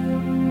out.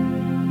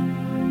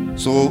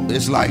 So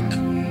it's like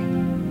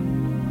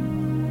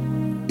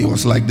it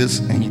was like this,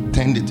 and he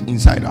turned it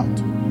inside out.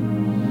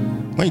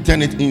 When you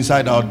turn it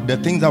inside out, the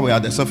things that were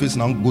at the surface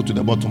now go to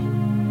the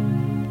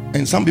bottom.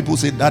 And some people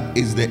say that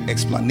is the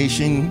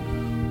explanation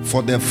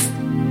for the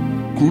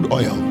crude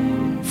oil,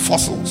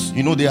 fossils.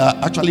 You know, they are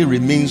actually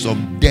remains of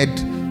dead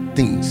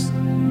things.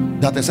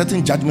 That a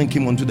certain judgment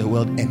came onto the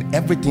world, and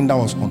everything that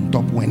was on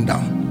top went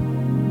down.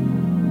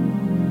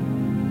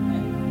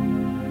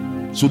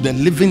 So the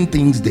living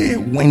things there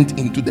went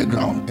into the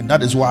ground, and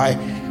that is why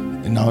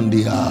now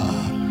they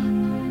are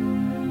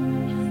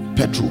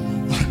petrol.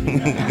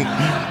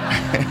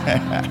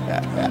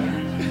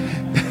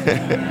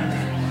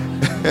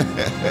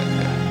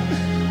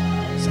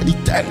 Said he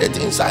turned it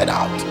inside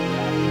out.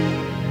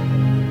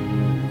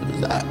 What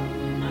is that?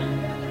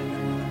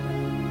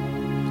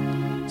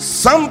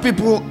 Some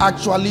people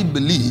actually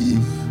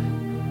believe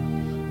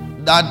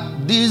that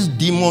these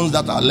demons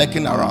that are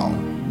lurking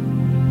around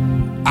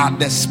are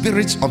the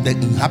spirits of the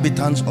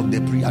inhabitants of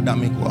the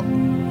pre-Adamic world.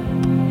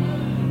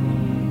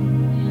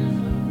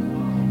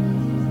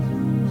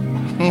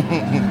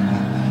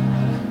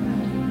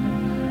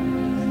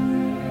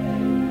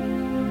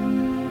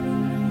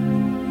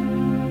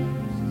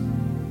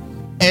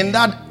 And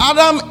that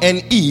Adam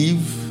and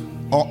Eve,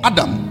 or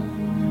Adam,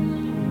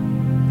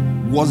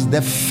 was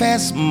the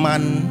first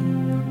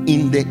man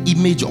in the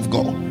image of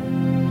God.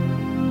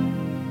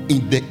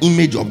 In the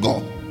image of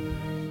God.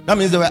 That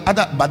means there were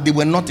other, but they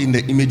were not in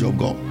the image of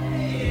God.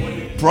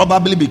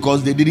 Probably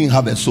because they didn't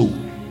have a soul.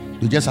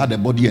 They just had a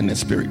body and a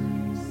spirit.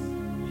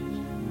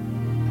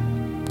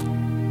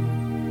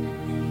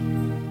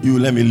 You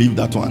let me leave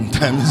that one.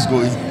 Time is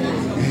going.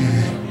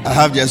 I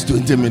have just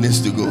 20 minutes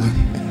to go.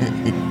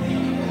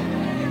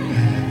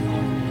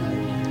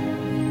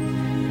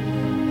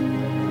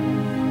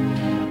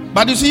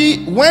 But you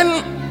see, when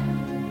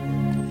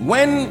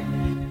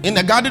in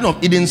the Garden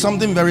of Eden,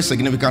 something very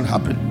significant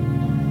happened.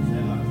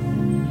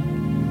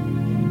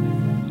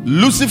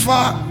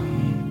 Lucifer,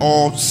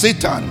 or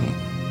Satan,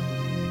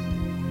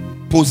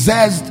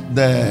 possessed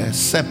the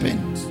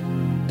serpent,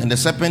 and the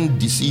serpent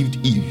deceived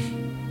Eve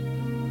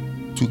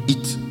to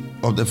eat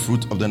of the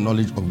fruit of the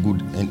knowledge of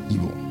good and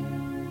evil.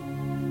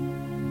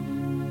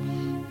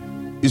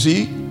 You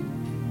see,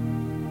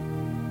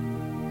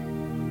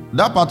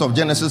 that part of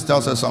Genesis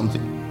tells us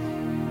something.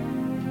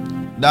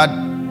 That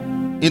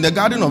in the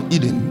Garden of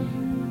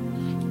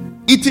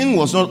Eden, eating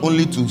was not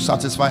only to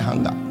satisfy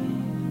hunger.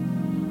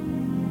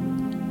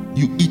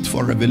 You eat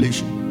for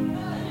revelation.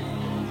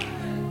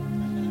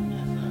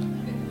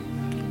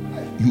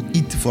 You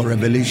eat for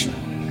revelation.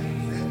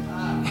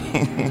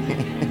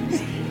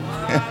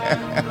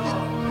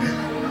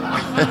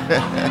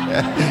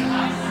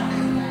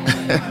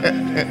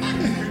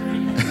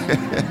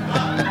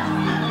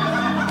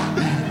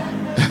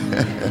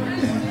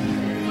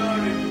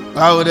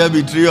 How would there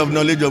be tree of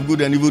knowledge of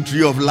good and evil,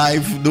 tree of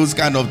life, those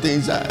kind of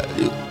things?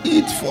 You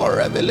eat for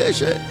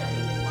revelation.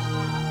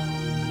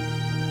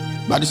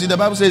 But you see, the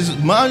Bible says,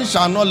 man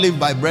shall not live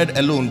by bread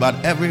alone, but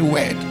every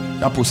word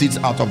that proceeds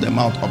out of the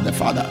mouth of the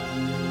Father.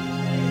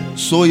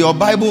 So your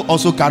Bible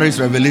also carries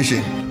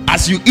revelation.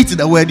 As you eat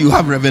the word, you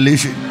have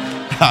revelation.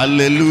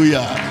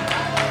 Hallelujah.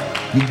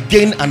 You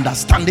gain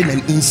understanding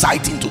and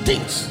insight into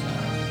things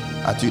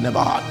that you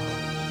never had.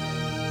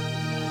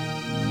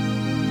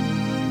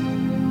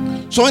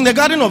 So in the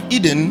Garden of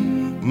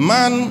Eden,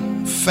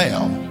 man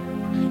fell,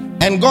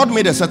 and God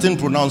made a certain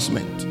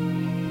pronouncement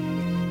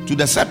to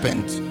the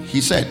serpent.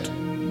 He said,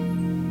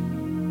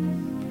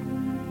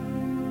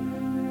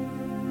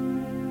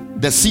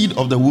 the seed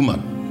of the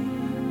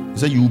woman, he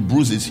said, you will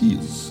bruise his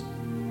heels,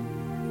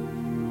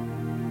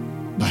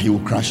 but he will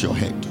crush your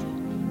head.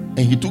 And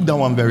he took that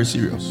one very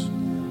serious.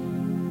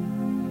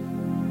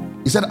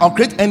 He said, I'll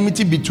create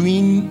enmity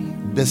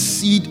between the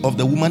seed of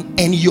the woman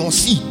and your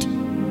seed.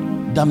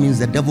 That means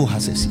the devil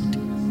has a seed.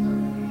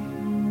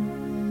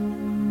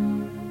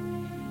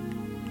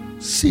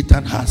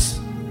 Satan has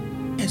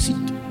a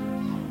seed.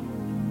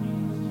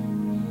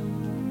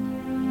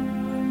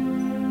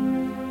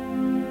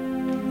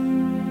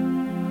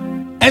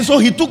 And so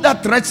he took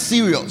that threat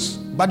serious.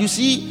 But you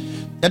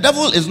see, the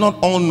devil is not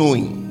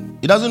all-knowing.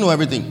 He doesn't know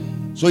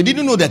everything. So he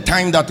didn't know the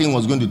time that thing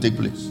was going to take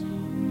place.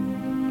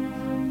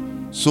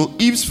 So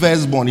Eve's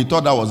firstborn, he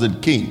thought that was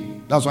it,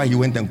 Cain. That's why he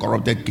went and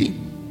corrupted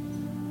Cain.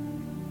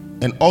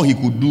 And all he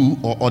could do,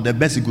 or the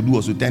best he could do,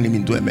 was to turn him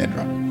into a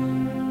murderer.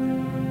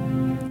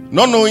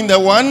 Not knowing the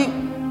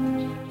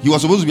one he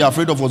was supposed to be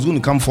afraid of was going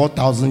to come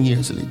 4,000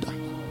 years later.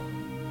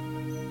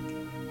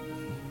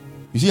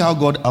 You see how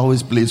God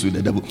always plays with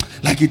the devil?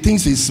 Like he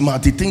thinks he's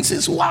smart. He thinks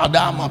he's wild.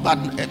 But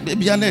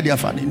maybe they are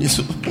finding this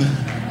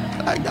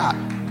like that.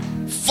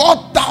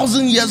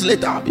 4,000 years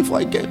later,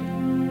 before he came.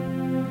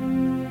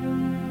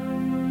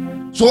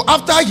 So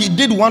after he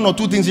did one or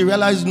two things, he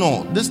realized,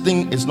 no, this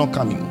thing is not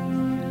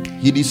coming.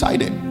 He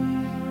decided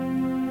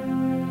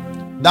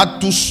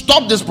that to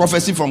stop this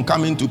prophecy from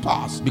coming to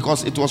pass,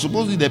 because it was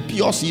supposed to be the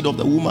pure seed of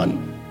the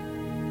woman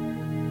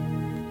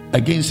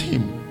against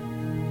him,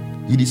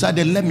 he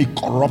decided, let me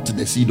corrupt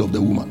the seed of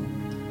the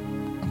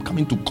woman. I'm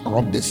coming to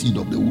corrupt the seed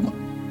of the woman.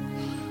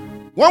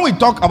 When we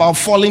talk about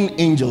fallen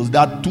angels,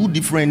 there are two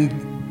different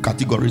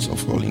categories of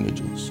fallen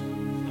angels.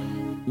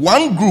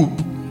 One group,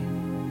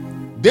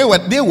 they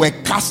were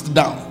cast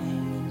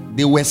down.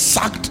 They were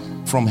sacked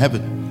from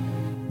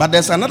heaven. But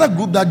there's another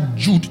group that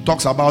Jude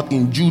talks about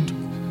in Jude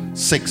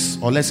 6,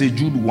 or let's say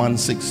Jude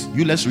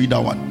 1:6. Let's read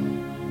that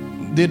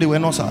one. They were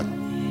not sacked.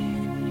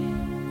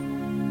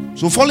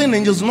 So fallen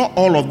angels, not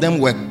all of them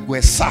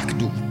were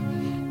sacked.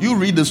 You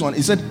read this one.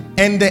 It said,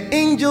 and the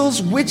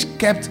angels which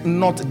kept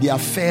not their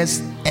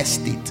first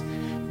estate,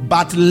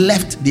 but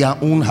left their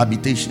own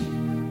habitation.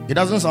 It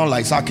doesn't sound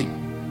like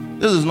sacking.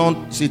 This is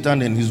not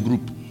Satan and his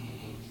group.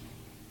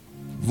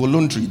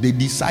 Voluntary. They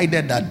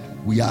decided that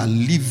we are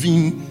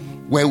living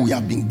where we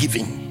have been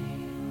given,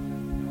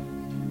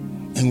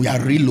 and we are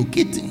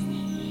relocating.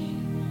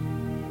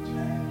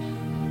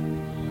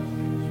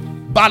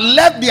 But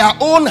left their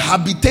own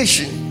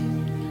habitation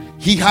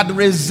he had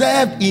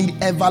reserved in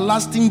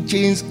everlasting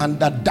chains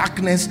under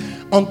darkness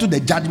unto the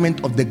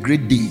judgment of the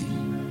great day.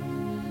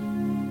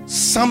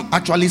 Some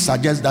actually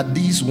suggest that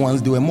these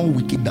ones, they were more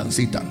wicked than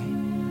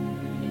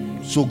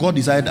Satan. So God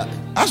decided that.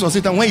 As for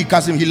Satan, when he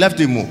cast him, he left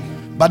him more.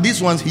 But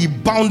these ones, he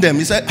bound them.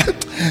 He said,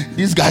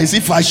 these guys,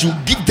 if I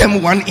should give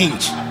them 1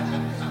 inch,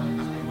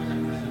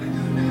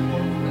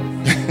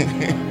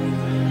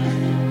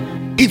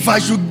 if I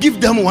should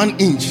give them 1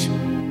 inch,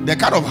 the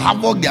kind of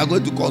havoc they are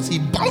going to cause, he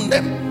bound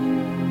them.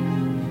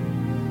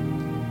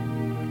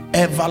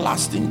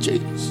 Everlasting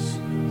chains,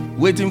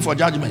 waiting for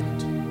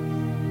judgment.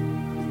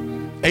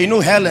 And you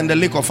know, hell and the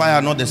lake of fire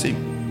are not the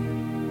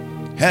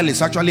same. Hell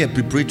is actually a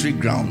preparatory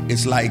ground.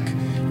 It's like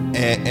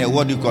a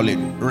what do you call it?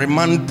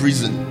 Remand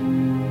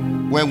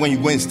prison, where when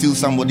you go and steal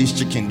somebody's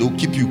chicken, they'll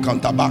keep you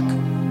counter back.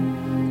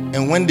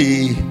 And when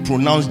they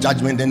pronounce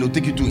judgment, then they'll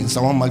take you to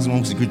Insawan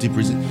maximum security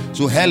prison.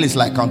 So hell is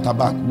like counter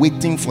back,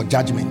 waiting for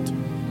judgment.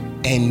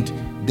 And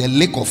the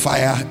lake of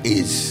fire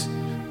is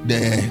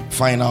the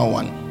final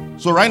one.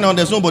 So right now,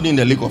 there's nobody in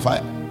the lake of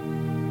fire,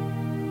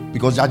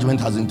 because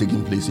judgment hasn't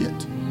taken place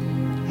yet.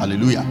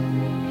 Hallelujah.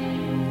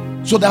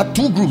 So there are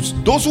two groups: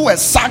 those who were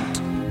sacked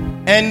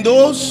and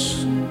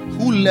those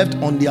who left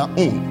on their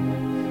own.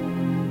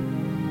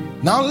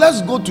 Now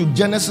let's go to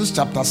Genesis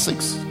chapter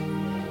 6.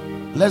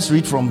 Let's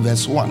read from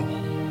verse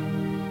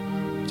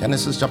 1.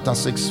 Genesis chapter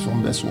 6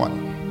 from verse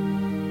 1.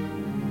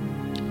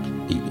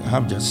 I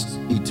have just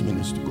 8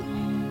 minutes to go.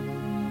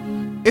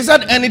 It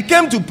said, and it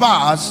came to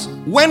pass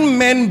when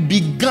men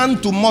began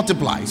to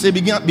multiply. Say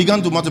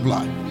began to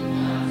multiply.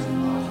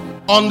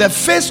 On the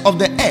face of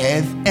the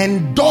earth,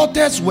 and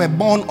daughters were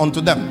born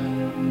unto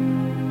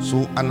them.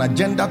 So an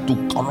agenda to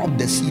corrupt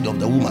the seed of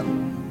the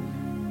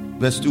woman.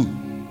 Verse 2.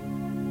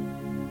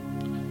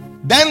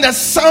 Then the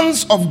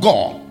sons of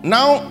God.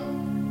 Now,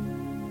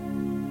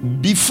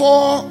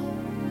 before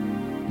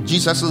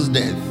Jesus'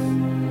 death,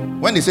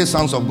 when they say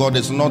sons of God,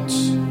 it's not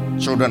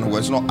children of God,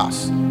 it's not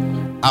us.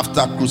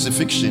 After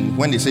crucifixion,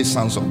 when they say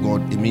sons of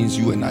God, it means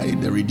you and I,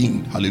 the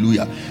redeemed.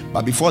 Hallelujah.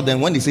 But before then,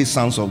 when they say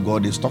sons of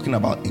God, it's talking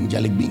about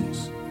angelic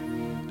beings.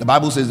 The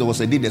Bible says there was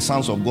a day the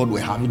sons of God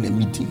were having a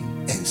meeting,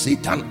 and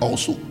Satan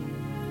also,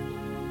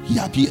 he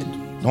appeared.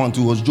 Not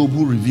until it was Job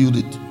who revealed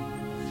it.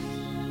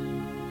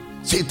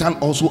 Satan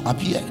also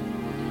appeared.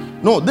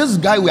 No, this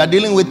guy we are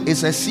dealing with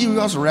is a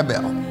serious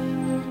rebel.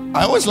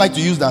 I always like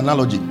to use the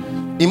analogy.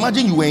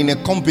 Imagine you were in a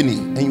company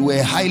and you were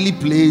a highly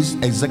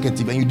placed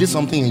executive and you did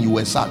something and you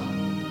were sacked.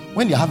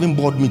 When you're having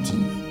board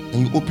meeting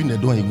and you open the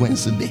door and you go and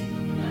sit there,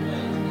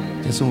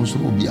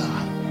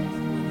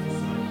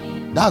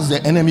 that's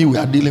the enemy we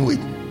are dealing with.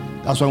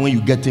 That's why when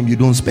you get him, you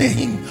don't spare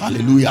him.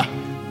 Hallelujah.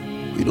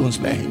 You don't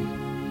spare him.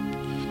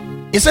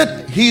 He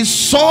said he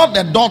saw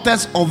the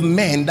daughters of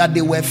men that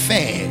they were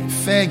fair.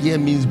 Fair here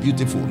means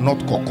beautiful, not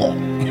cocoa.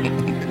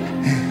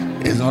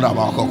 It's not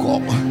about cocoa.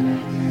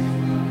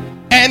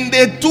 And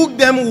they took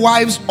them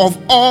wives of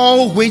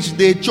all which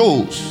they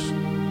chose.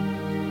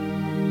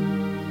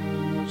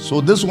 So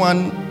this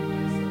one,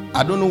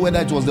 I don't know whether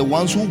it was the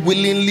ones who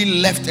willingly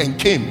left and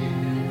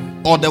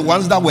came, or the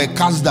ones that were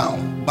cast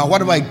down. But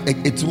whatever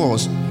it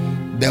was,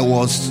 there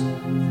was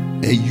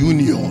a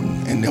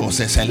union and there was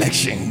a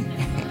selection.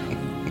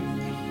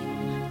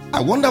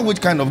 I wonder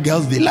which kind of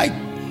girls they like.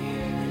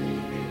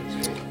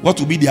 What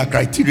will be their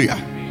criteria?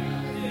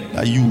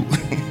 That you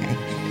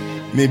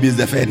maybe it's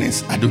the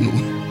fairness, I don't know.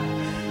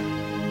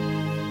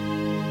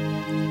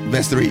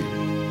 Verse 3.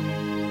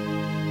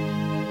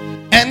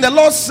 And the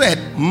Lord said,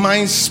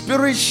 my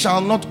spirit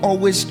shall not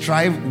always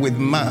strive with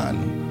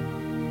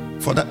man.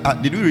 For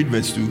that, did we read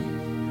verse 2?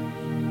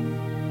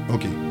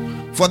 Okay.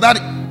 For that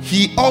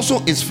he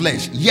also is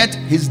flesh, yet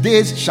his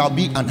days shall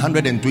be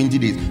 120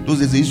 days. Those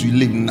days he used to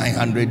live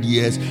 900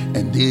 years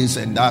and this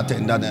and that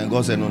and that. And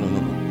God said, no.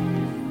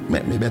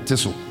 Maybe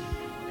so.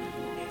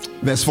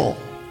 Verse 4.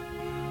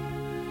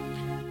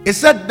 It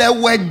said there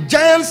were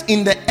giants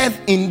in the earth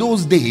in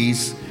those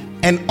days,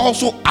 and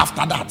also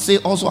after that. Say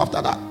also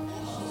after that.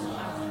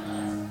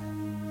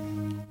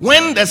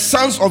 When the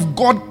sons of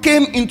God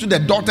came into the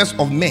daughters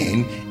of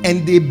men,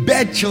 and they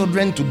bare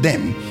children to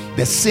them,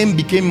 the same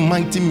became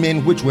mighty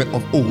men which were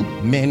of old,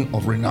 men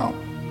of renown.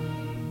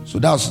 So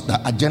that's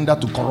the agenda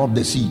to corrupt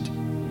the seed.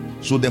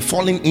 So the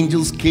fallen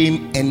angels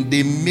came and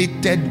they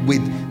mated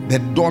with the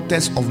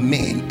daughters of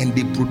men, and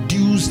they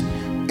produced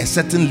a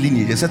certain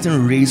lineage, a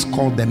certain race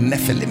called the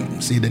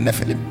Nephilim. Say the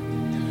Nephilim.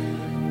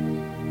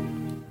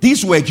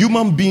 These were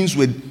human beings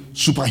with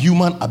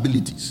superhuman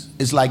abilities.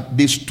 It's like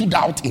they stood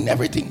out in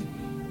everything.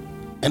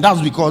 And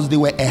that's because they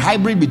were a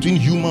hybrid between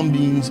human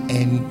beings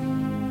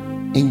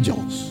and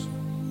angels.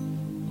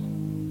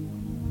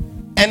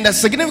 And the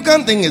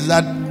significant thing is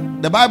that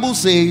the Bible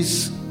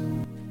says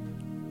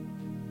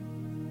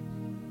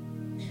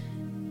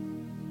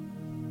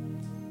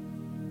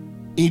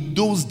in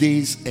those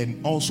days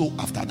and also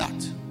after that.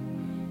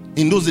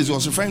 In those days, it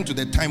was referring to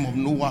the time of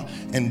Noah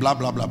and blah,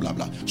 blah, blah, blah,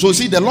 blah. So you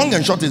see, the long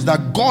and short is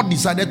that God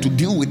decided to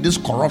deal with this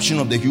corruption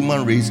of the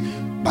human race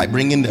by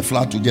bringing the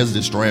flood to just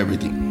destroy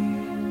everything.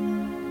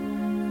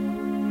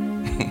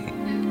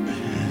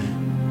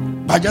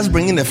 By just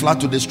bringing the flood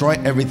to destroy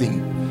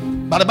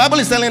everything. But the Bible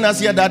is telling us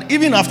here that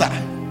even after,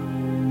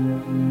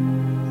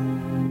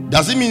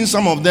 does it mean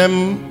some of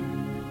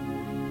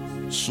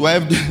them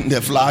swerved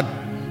the flood?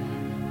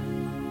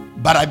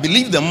 But I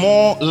believe the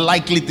more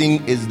likely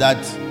thing is that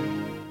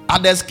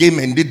others came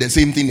and did the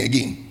same thing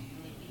again.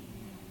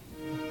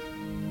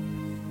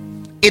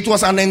 It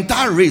was an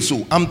entire race.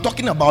 So I'm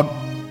talking about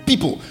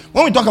people.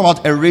 When we talk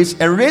about a race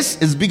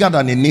is bigger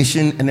than a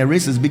nation, and a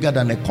race is bigger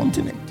than a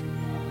continent.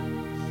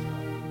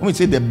 When we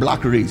say the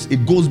black race,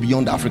 it goes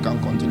beyond the African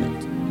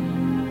continent.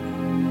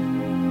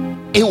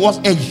 It was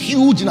a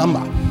huge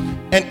number.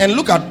 And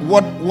look at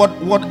what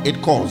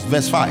it caused.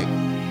 Verse 5.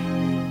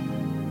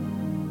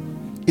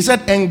 He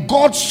said, and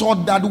God saw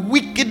that the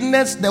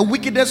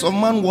wickedness of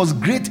man was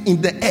great in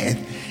the earth,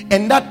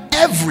 and that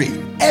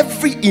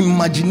every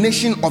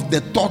imagination of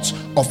the thoughts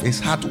of his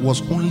heart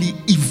was only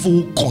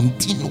evil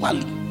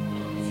continually.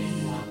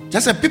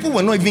 Just said people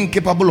were not even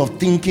capable of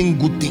thinking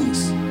good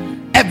things.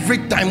 Every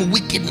time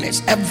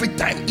wickedness, every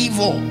time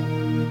evil.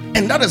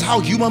 And that is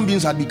how human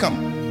beings had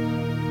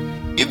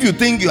become. If you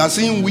think you are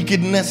seeing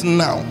wickedness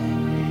now,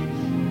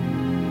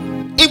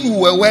 if we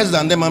were worse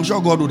than them, I'm sure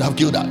God would have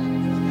killed that.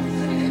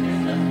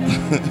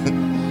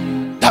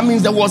 That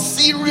means there was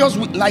serious,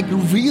 like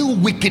real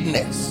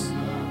wickedness.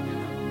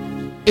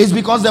 It's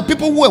because the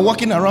people who were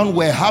walking around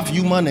were half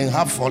human and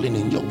half fallen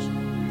angels.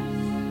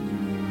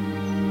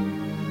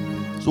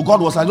 So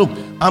God was like, look,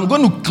 I'm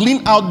going to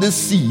clean out this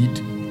seed.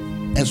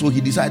 And so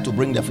he decided to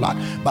bring the flood.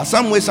 But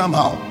some way,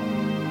 somehow,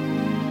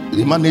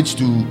 they managed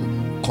to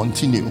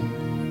continue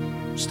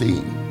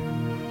staying.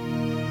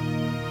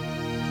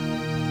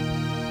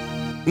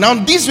 Now,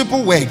 these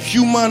people were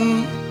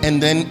human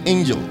and then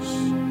angels.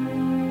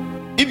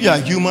 If you are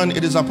human,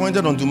 it is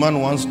appointed unto man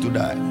once to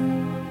die.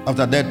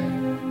 After that,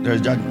 there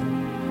is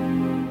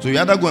judgment. So you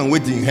either go and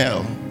wait in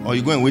hell, or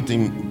you go and wait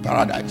in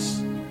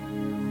paradise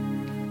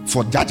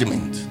for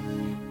judgment.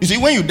 You see,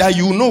 when you die,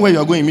 you know where you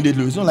are going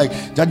immediately. It's not like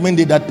judgment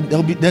day that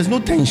there's no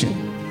tension.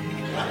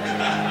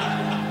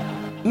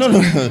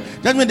 No.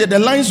 Judgment day, the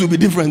lines will be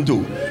different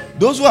too.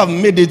 Those who have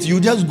made it, you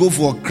just go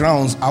for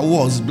crowns,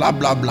 awards, blah,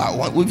 blah,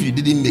 blah. If you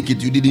didn't make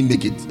it, you didn't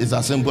make it. It's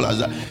as simple as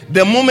that.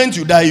 The moment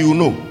you die, you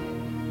know.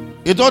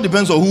 It all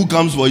depends on who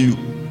comes for you.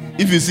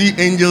 If you see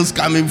angels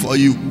coming for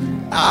you,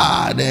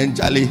 then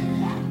Charlie.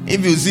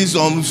 If you see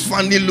some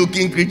funny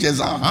looking creatures,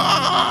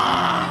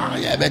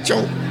 yeah, bet you.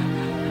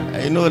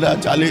 I know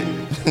that, Charlie.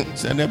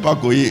 Ce n'est pas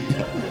Koye.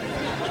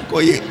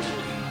 Koye.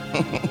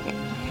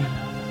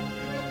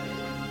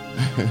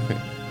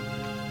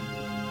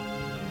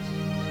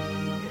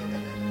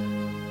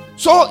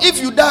 So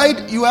if you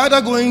died, you are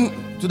either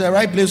going to the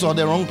right place or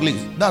the wrong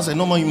place. That's a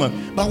normal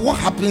human. But what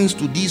happens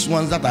to these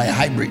ones that are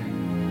hybrid?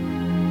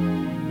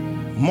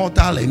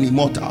 Mortal and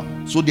immortal.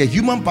 So the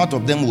human part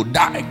of them will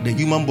die, the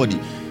human body,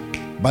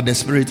 but the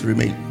spirit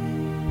remains.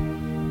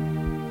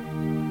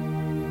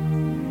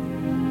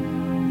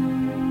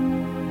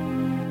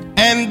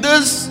 And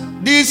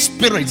these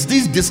spirits,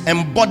 these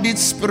disembodied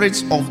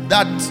spirits of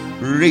that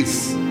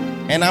race,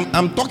 and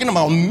I'm talking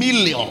about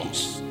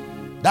millions,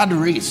 that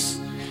race.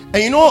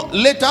 And you know,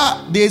 later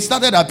they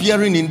started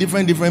appearing in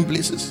different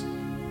places.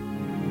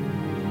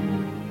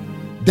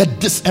 The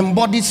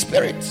disembodied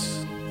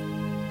spirits,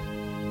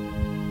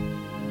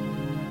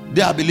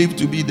 they are believed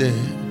to be the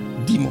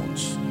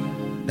demons,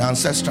 the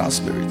ancestral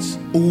spirits,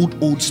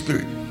 old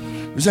spirit.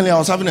 Recently, I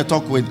was having a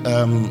talk with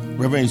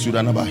Reverend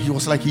Sudanaba. He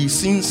was like, he's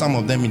seen some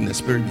of them in the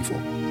spirit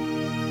before.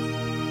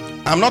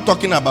 I'm not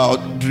talking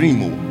about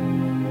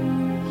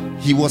dream.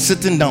 He was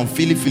sitting down,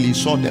 he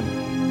saw them.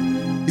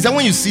 He said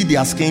when you see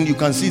their skin, you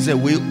can see it's a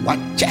way what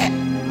check.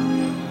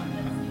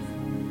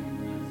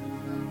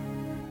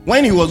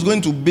 When he was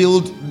going to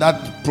build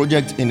that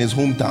project in his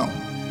hometown,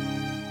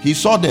 he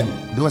saw them.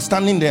 They were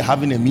standing there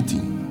having a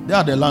meeting. They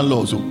are the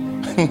landlords,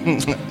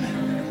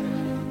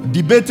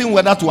 debating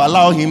whether to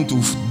allow him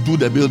to do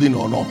the building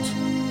or not.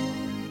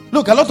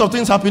 Look, a lot of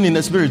things happen in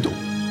the spirit.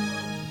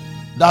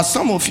 There are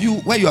some of you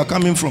where you are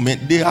coming from,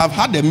 they have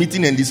had a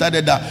meeting and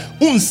decided that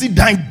you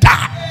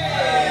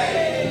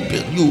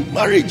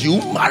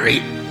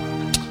married.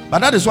 But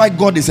that is why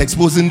God is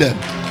exposing them,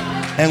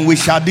 and we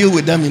shall deal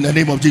with them in the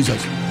name of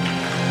Jesus.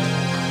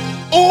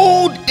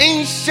 Old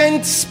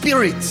ancient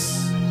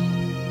spirits,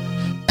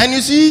 and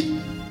you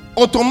see,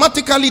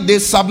 automatically they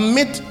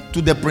submit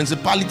to the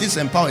principalities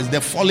and powers,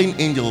 the fallen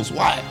angels.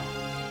 Why?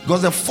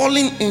 Because the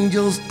fallen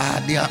angels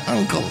are their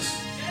uncles.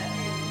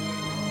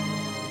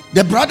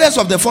 The brothers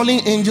of the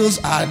fallen angels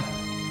are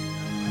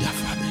their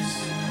fathers.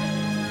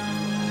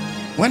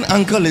 When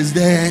uncle is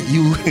there,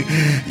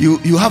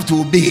 you have to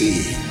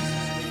obey.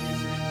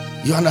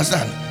 You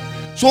understand?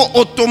 So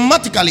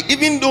automatically,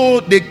 even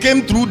though they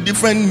came through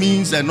different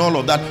means and all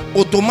of that,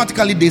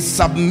 automatically they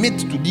submit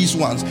to these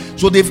ones.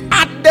 So they've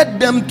added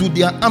them to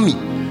their army.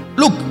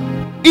 Look,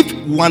 if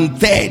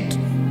 1/3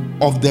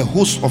 of the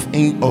host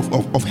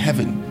of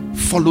heaven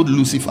followed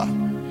Lucifer,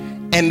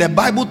 and the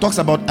Bible talks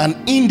about an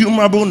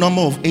innumerable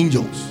number of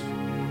angels,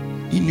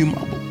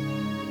 innumerable.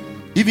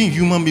 Even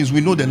human beings,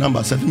 we know the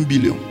number 7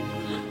 billion.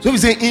 So if we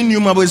say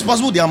innumerable, it's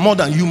possible there are more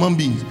than human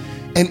beings.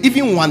 And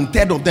even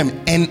 1/3 of them,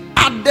 and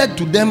added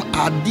to them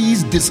are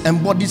these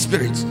disembodied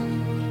spirits.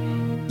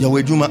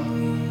 Yahweh Juma.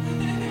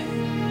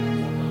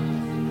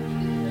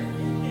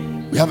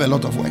 We have a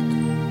lot of work.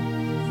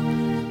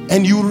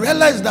 And you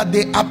realize that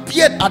they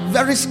appeared at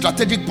very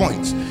strategic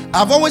points.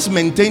 I've always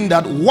maintained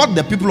that what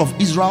the people of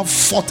Israel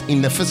fought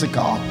in the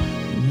physical,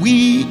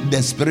 we,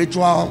 the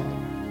spiritual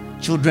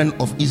children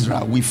of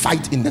Israel, we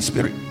fight in the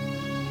spirit.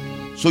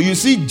 So you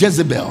see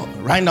Jezebel,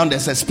 right now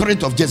there's a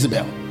spirit of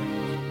Jezebel.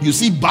 You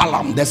see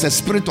Balaam, there's a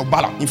spirit of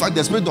Balaam. In fact,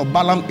 the spirit of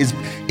Balaam is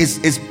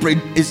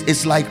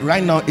like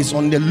right now it's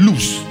on the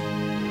loose.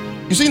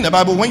 You see in the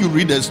Bible, when you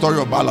read the story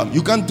of Balaam,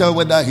 you can't tell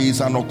whether he's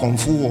an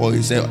Okonfu or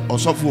he's a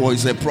Osofu or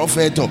he's a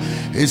prophet, or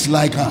it's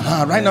like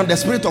right now the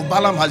spirit of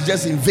Balaam has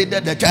just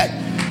invaded the church.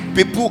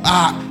 People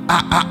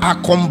are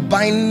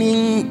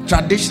combining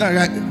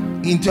traditional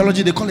in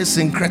theology, they call it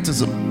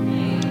syncretism.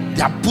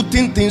 They are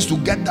putting things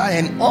together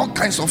and all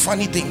kinds of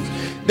funny things.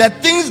 The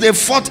things they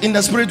fought in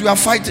the spirit, we are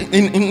fighting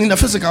in the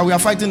physical, we are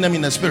fighting them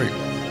in the spirit.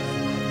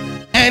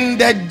 And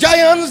the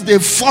giants they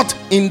fought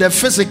in the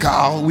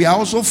physical, we are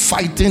also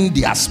fighting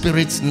their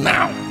spirits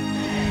now.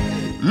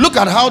 Look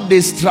at how they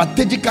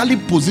strategically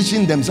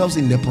position themselves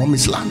in the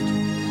promised land.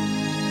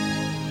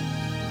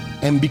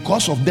 And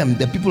because of them,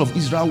 the people of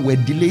Israel were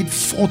delayed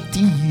 40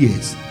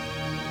 years.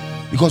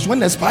 Because when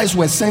the spies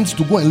were sent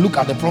to go and look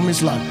at the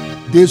promised land,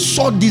 they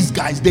saw these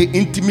guys, they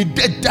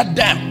intimidated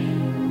them.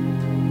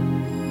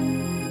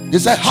 They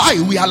said, hi,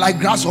 we are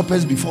like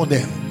grasshoppers before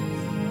them.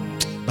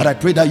 But I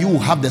pray that you will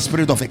have the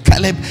spirit of a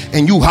Caleb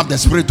and you have the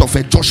spirit of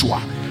a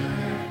Joshua.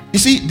 You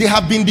see, they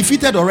have been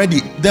defeated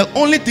already. The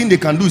only thing they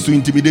can do is to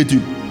intimidate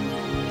you.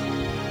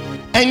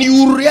 And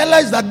you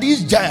realize that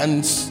these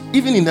giants,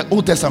 even in the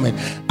Old Testament,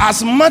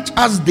 as much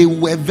as they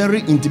were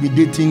very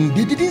intimidating,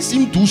 they didn't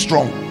seem too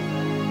strong.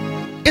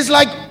 It's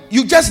like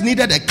you just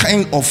needed a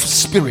kind of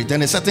spirit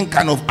and a certain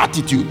kind of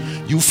attitude.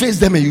 You face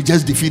them and you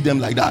just defeat them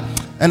like that.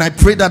 And I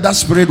pray that that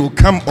spirit will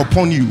come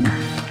upon you,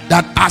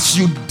 that as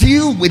you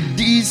deal with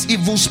these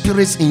evil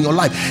spirits in your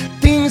life,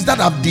 things that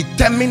have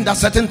determined that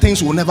certain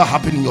things will never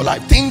happen in your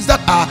life, things that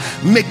are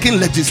making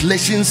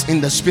legislations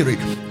in the spirit,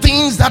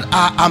 things that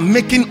are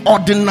making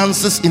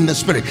ordinances in the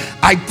spirit,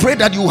 I pray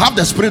that you have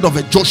the spirit of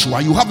a Joshua,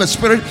 you have the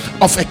spirit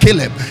of a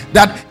Caleb,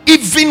 that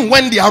even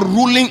when they are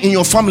ruling in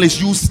your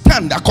families, you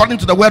stand according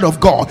to the word of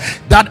God,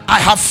 that I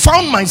have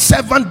found my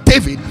servant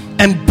David,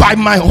 and by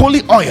my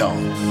holy oil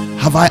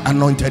have I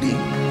anointed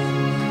him.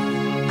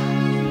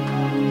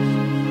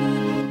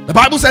 The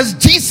Bible says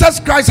Jesus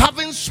Christ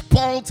having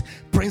spoiled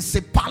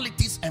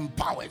principalities and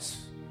powers.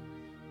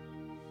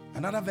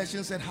 Another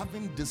version said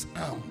having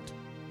disarmed.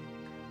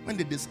 When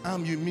they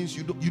disarm you, it means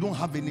you don't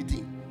have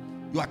anything.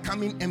 You are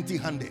coming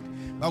empty-handed.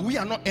 But we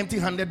are not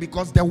empty-handed,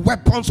 because the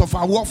weapons of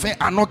our warfare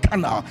are not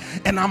carnal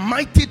and are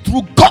mighty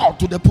through God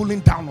to the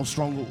pulling down of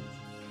strongholds.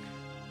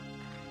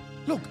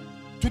 Look,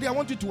 today I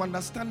want you to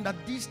understand that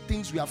these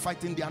things we are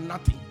fighting, they are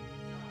nothing.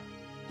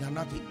 They are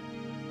nothing.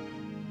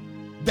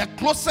 The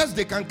closest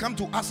they can come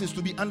to us is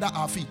to be under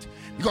our feet,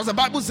 because the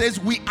Bible says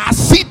we are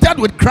seated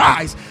with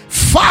Christ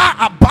far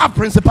above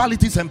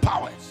principalities and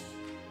powers.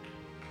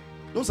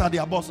 Those are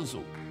their bosses,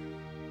 so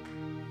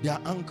they are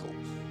uncles.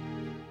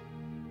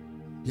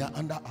 They are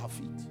under our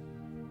feet.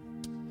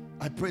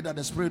 I pray that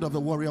the spirit of the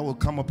warrior will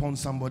come upon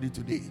somebody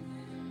today,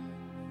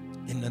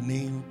 in the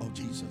name of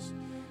Jesus.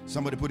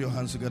 Somebody put your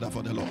hands together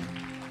for the Lord.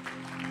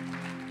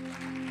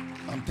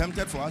 I'm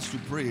tempted for us to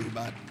pray,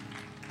 but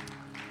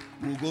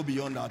we'll go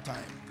beyond our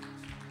time.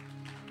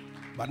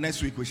 But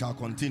next week we shall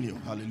continue.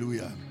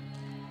 Hallelujah.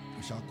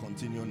 We shall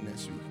continue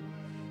next week.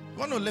 You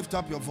want to lift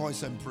up your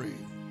voice and pray?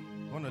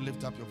 You want to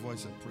lift up your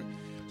voice and pray?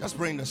 Just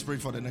pray in the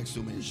spirit for the next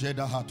 2 minutes.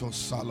 Jeda hato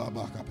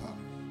salabakapa.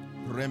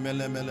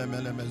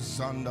 Remelemeleme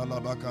zanda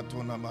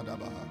labakatona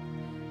madabaha.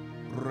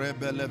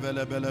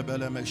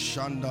 Rebelebelebelebeleme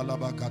shanda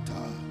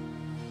labakata.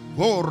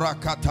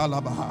 Horakata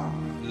labaha.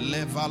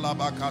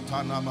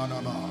 Levalabakata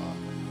namanama.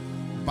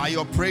 By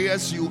your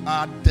prayers, you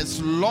are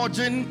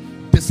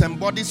dislodging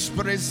disembodied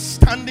spirits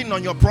standing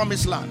on your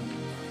promised land.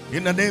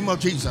 In the name of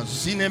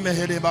Jesus.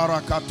 Zinemehede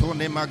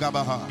barakatone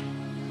magabaha.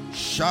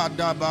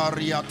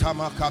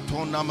 Shadabariatama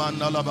katona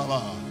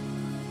mandalababa.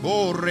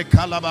 O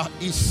rekalaba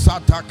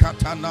isata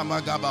katana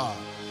magaba.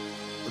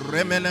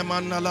 Remene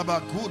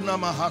manalaba kuna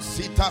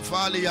mahasita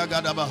fali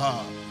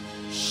agadabaha.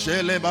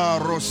 Sheleba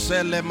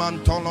rosele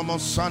mantono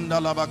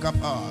mosanda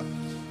labakapa.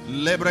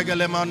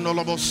 Lebregele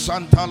manolobo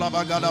santa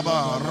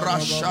labagadaba.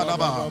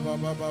 Rashadaba.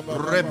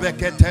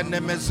 Rebeketene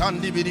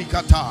mezandi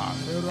bidikata.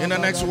 In the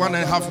next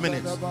 1.5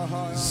 minutes.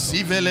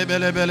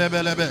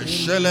 Zivelebelebelebelebe.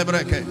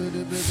 Shelebreke.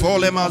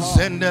 Folema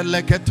zende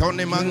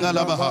leketoni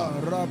mangalabaha.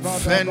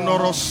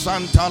 Fenoro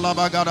santa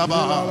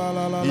labagadaba.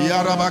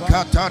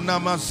 Yarabakata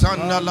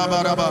namazanda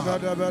labaraba.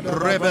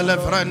 Rebele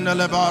frene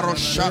lebaro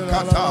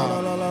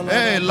shakata.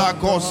 E la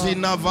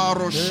cosina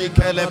varo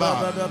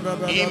shikeleba.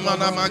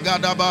 Imana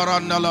magadabara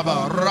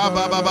nalaba.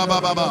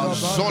 Rabababababa.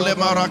 Zole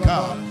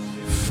maraka.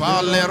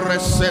 Fale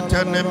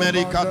resete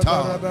nemerikata.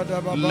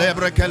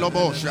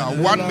 Lebrekelobosha.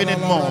 1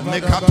 minute more.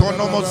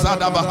 Mekatono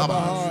mozada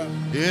bahaba.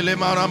 Ile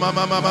mama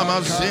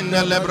mama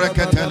zine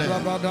lebreketele.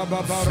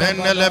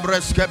 Fenne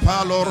lebreske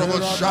palo robo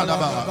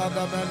shadaba.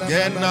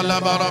 Genna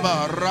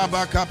labaraba.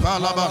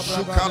 Rabakapalaba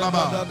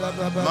shukalaba.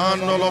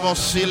 Manolobo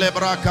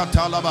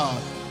silebrakata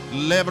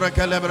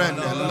Lebreke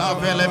lebrende.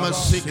 Lavele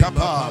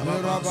masikapa.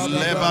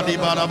 Lebadi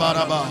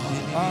barabaraba.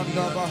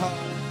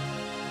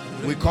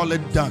 We call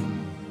it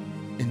done.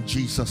 In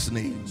Jesus'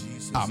 name.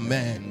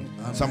 Amen.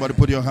 Somebody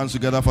put your hands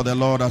together for the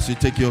Lord as you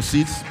take your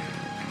seats.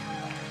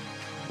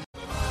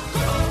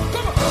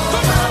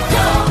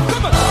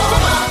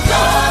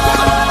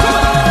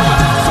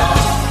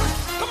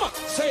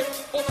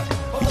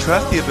 We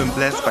trust you have been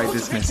blessed by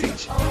this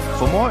message.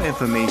 For more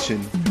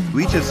information,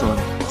 reach us on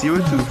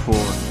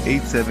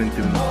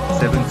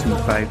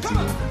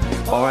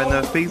 024-873-7250 or on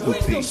our Facebook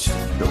page,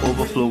 The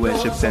Overflow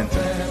Worship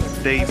Center.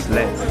 Stay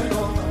blessed.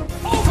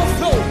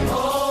 Overflow.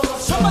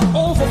 Someone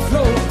overflow.